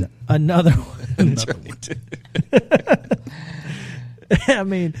Another Khaled. one. Another one. I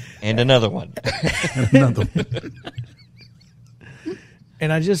mean, and another one. Another one.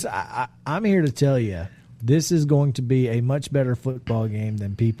 And I'm here to tell you, this is going to be a much better football game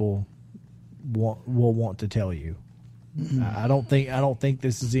than people will want to tell you. Mm-hmm. I don't think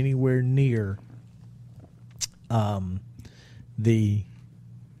this is anywhere near the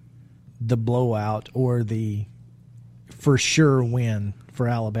blowout or the for sure win for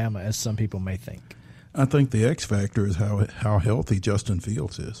Alabama as some people may think. I think the X factor is how healthy Justin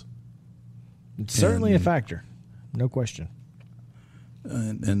Fields is. It's certainly a factor, no question.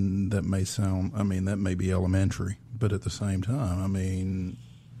 And that may sound, that may be elementary, but at the same time,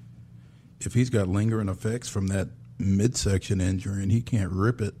 if he's got lingering effects from that midsection injury and he can't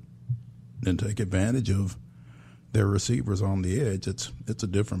rip it and take advantage of their receivers on the edge, it's a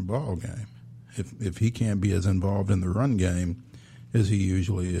different ball game. If he can't be as involved in the run game as he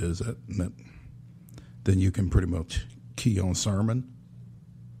usually is, then you can pretty much key on Sermon.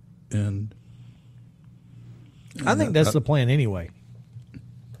 And I think that's the plan anyway.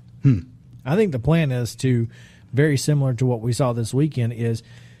 I think the plan is to, very similar to what we saw this weekend, is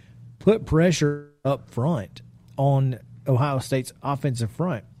put pressure up front on Ohio State's offensive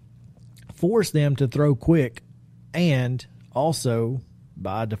front, force them to throw quick, and also,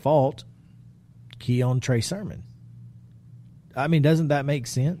 by default, key on Trey Sermon. Doesn't that make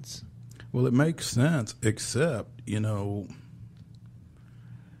sense? Well, it makes sense, except,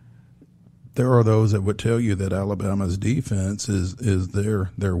 there are those that would tell you that Alabama's defense is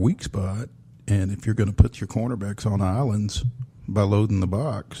their weak spot, and if you're going to put your cornerbacks on islands by loading the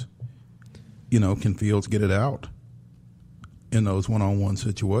box, can Fields get it out in those one-on-one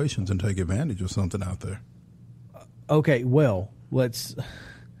situations and take advantage of something out there? Okay, well, let's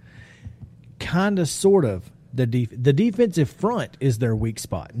kind of sort of the defensive front is their weak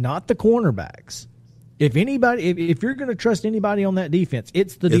spot, not the cornerbacks. If you're going to trust anybody on that defense,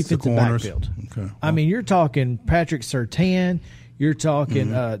 it's the defensive backfield. Okay. You're talking Patrick Surtain, You're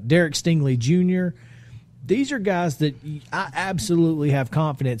talking Derek Stingley Jr. These are guys that I absolutely have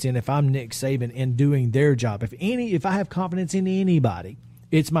confidence in if I'm Nick Saban in doing their job. If I have confidence in anybody,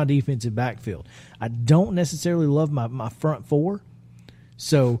 it's my defensive backfield. I don't necessarily love my front four.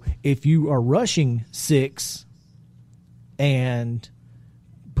 So if you are rushing 6 and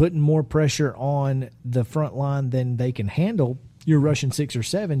putting more pressure on the front line than they can handle, you're rushing 6 or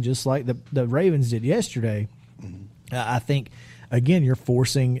 7, just like the Ravens did yesterday. I think, again, you're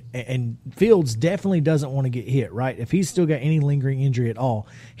forcing, and Fields definitely doesn't want to get hit, right? If he's still got any lingering injury at all,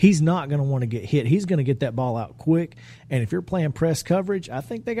 he's not going to want to get hit. He's going to get that ball out quick. And if you're playing press coverage, I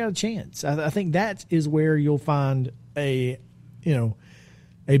think they got a chance. I think that is where you'll find a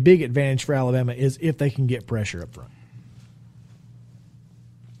big advantage for Alabama is if they can get pressure up front.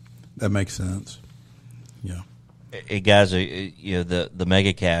 That makes sense. Yeah. Hey guys, the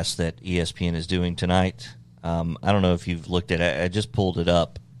mega cast that ESPN is doing tonight. I don't know if you've looked at it. I just pulled it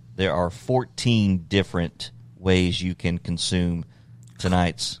up. There are 14 different ways you can consume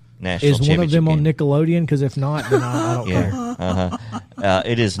tonight's national championship. Is one of them game on Nickelodeon? Because if not, then I don't care.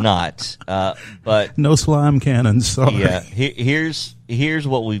 It is not. But no slime cannons. Sorry. Yeah. Here's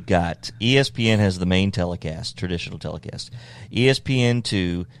what we've got. ESPN has the main telecast, traditional telecast.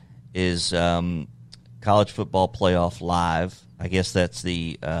 ESPN2 is College Football Playoff Live. I guess that's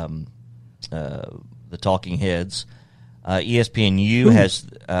the Talking Heads. ESPNU has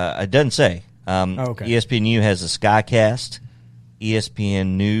it doesn't say. Okay. ESPNU has the Skycast.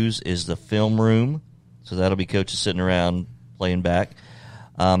 ESPN News is the Film Room, so that'll be coaches sitting around playing back.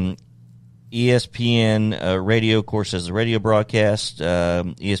 ESPN Radio, of course, has the radio broadcast.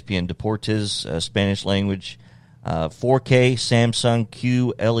 ESPN Deportes, Spanish language. 4K Samsung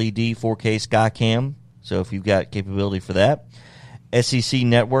QLED 4K Skycam. So if you've got capability for that. SEC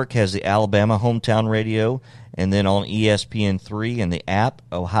Network has the Alabama Hometown Radio, and then on ESPN3 and the app,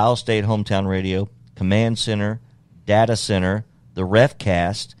 Ohio State Hometown Radio, Command Center, Data Center, the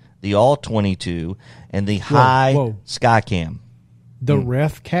RefCast, the All 22, and the High Skycam. The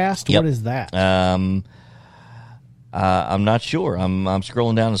RefCast? Yep. What is that? I'm not sure. I'm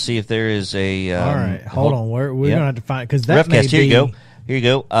scrolling down to see if there is a. All right, hold on. We're going to have to find because that RefCast. may be. Here you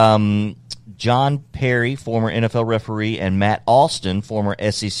go. John Perry, former NFL referee, and Matt Alston, former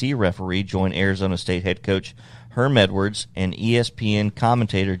SEC referee, join Arizona State head coach Herm Edwards and ESPN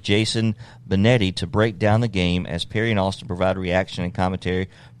commentator Jason Benetti to break down the game as Perry and Alston provide reaction and commentary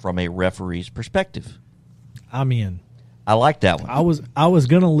from a referee's perspective. I'm in. I like that one. I was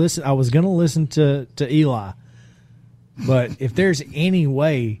gonna listen. I was gonna listen to Eli, but if there's any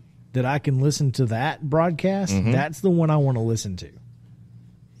way that I can listen to that broadcast, that's the one I want to listen to.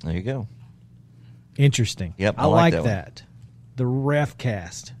 There you go. Interesting. Yep, I like that. The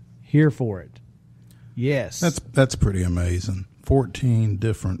RefCast. Here for it. Yes. That's pretty amazing. 14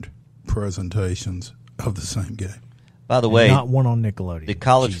 different presentations of the same game. By the way, not one on Nickelodeon. The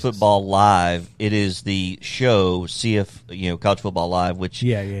College Football Live, it is the show College Football Live, which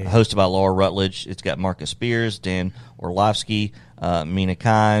hosted by Laura Rutledge. It's got Marcus Spears, Dan Orlovsky, Mina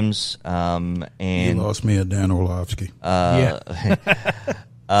Kimes, and you lost me at Dan Orlovsky.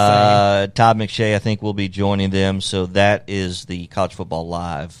 Todd McShay, I think, will be joining them. So that is the College Football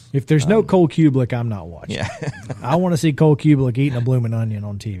Live. If there's no Cole Kubelik, I'm not watching. Yeah. I want to see Cole Kubelik eating a blooming onion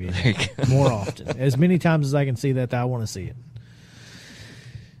on TV more often. As many times as I can see that, I want to see it.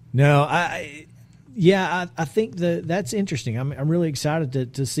 No, I think that's interesting. I'm really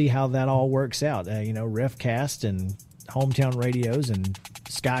excited to see how that all works out. RefCast and hometown radios and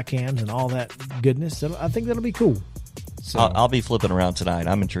Skycams and all that goodness. I think that'll be cool. So. I'll be flipping around tonight.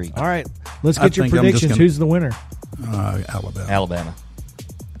 I'm intrigued. All right. Let's get your predictions. Who's the winner? Alabama.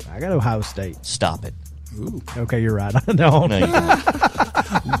 I got Ohio State. Stop it. Ooh. Okay, you're right. No, you don't.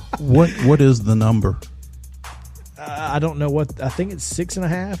 What is the number? I don't know what. I think it's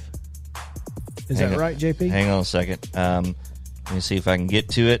 6.5. Is that right, JP? Hang on a second. Let me see if I can get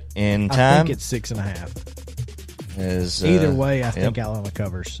to it in time. I think it's 6.5. Either way, I think Alabama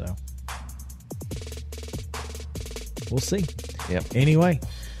covers. So. We'll see. Yep. Anyway,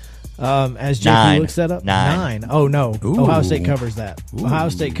 as JP looks that up, 9. Oh, no. Ooh. Ohio State covers that. Ooh. Ohio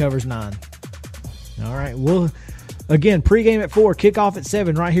State covers 9. All right. Well, again, pregame at 4, kickoff at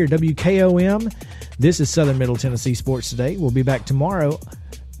 7 right here, WKOM. This is Southern Middle Tennessee Sports Today. We'll be back tomorrow.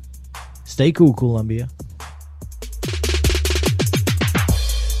 Stay cool, Columbia.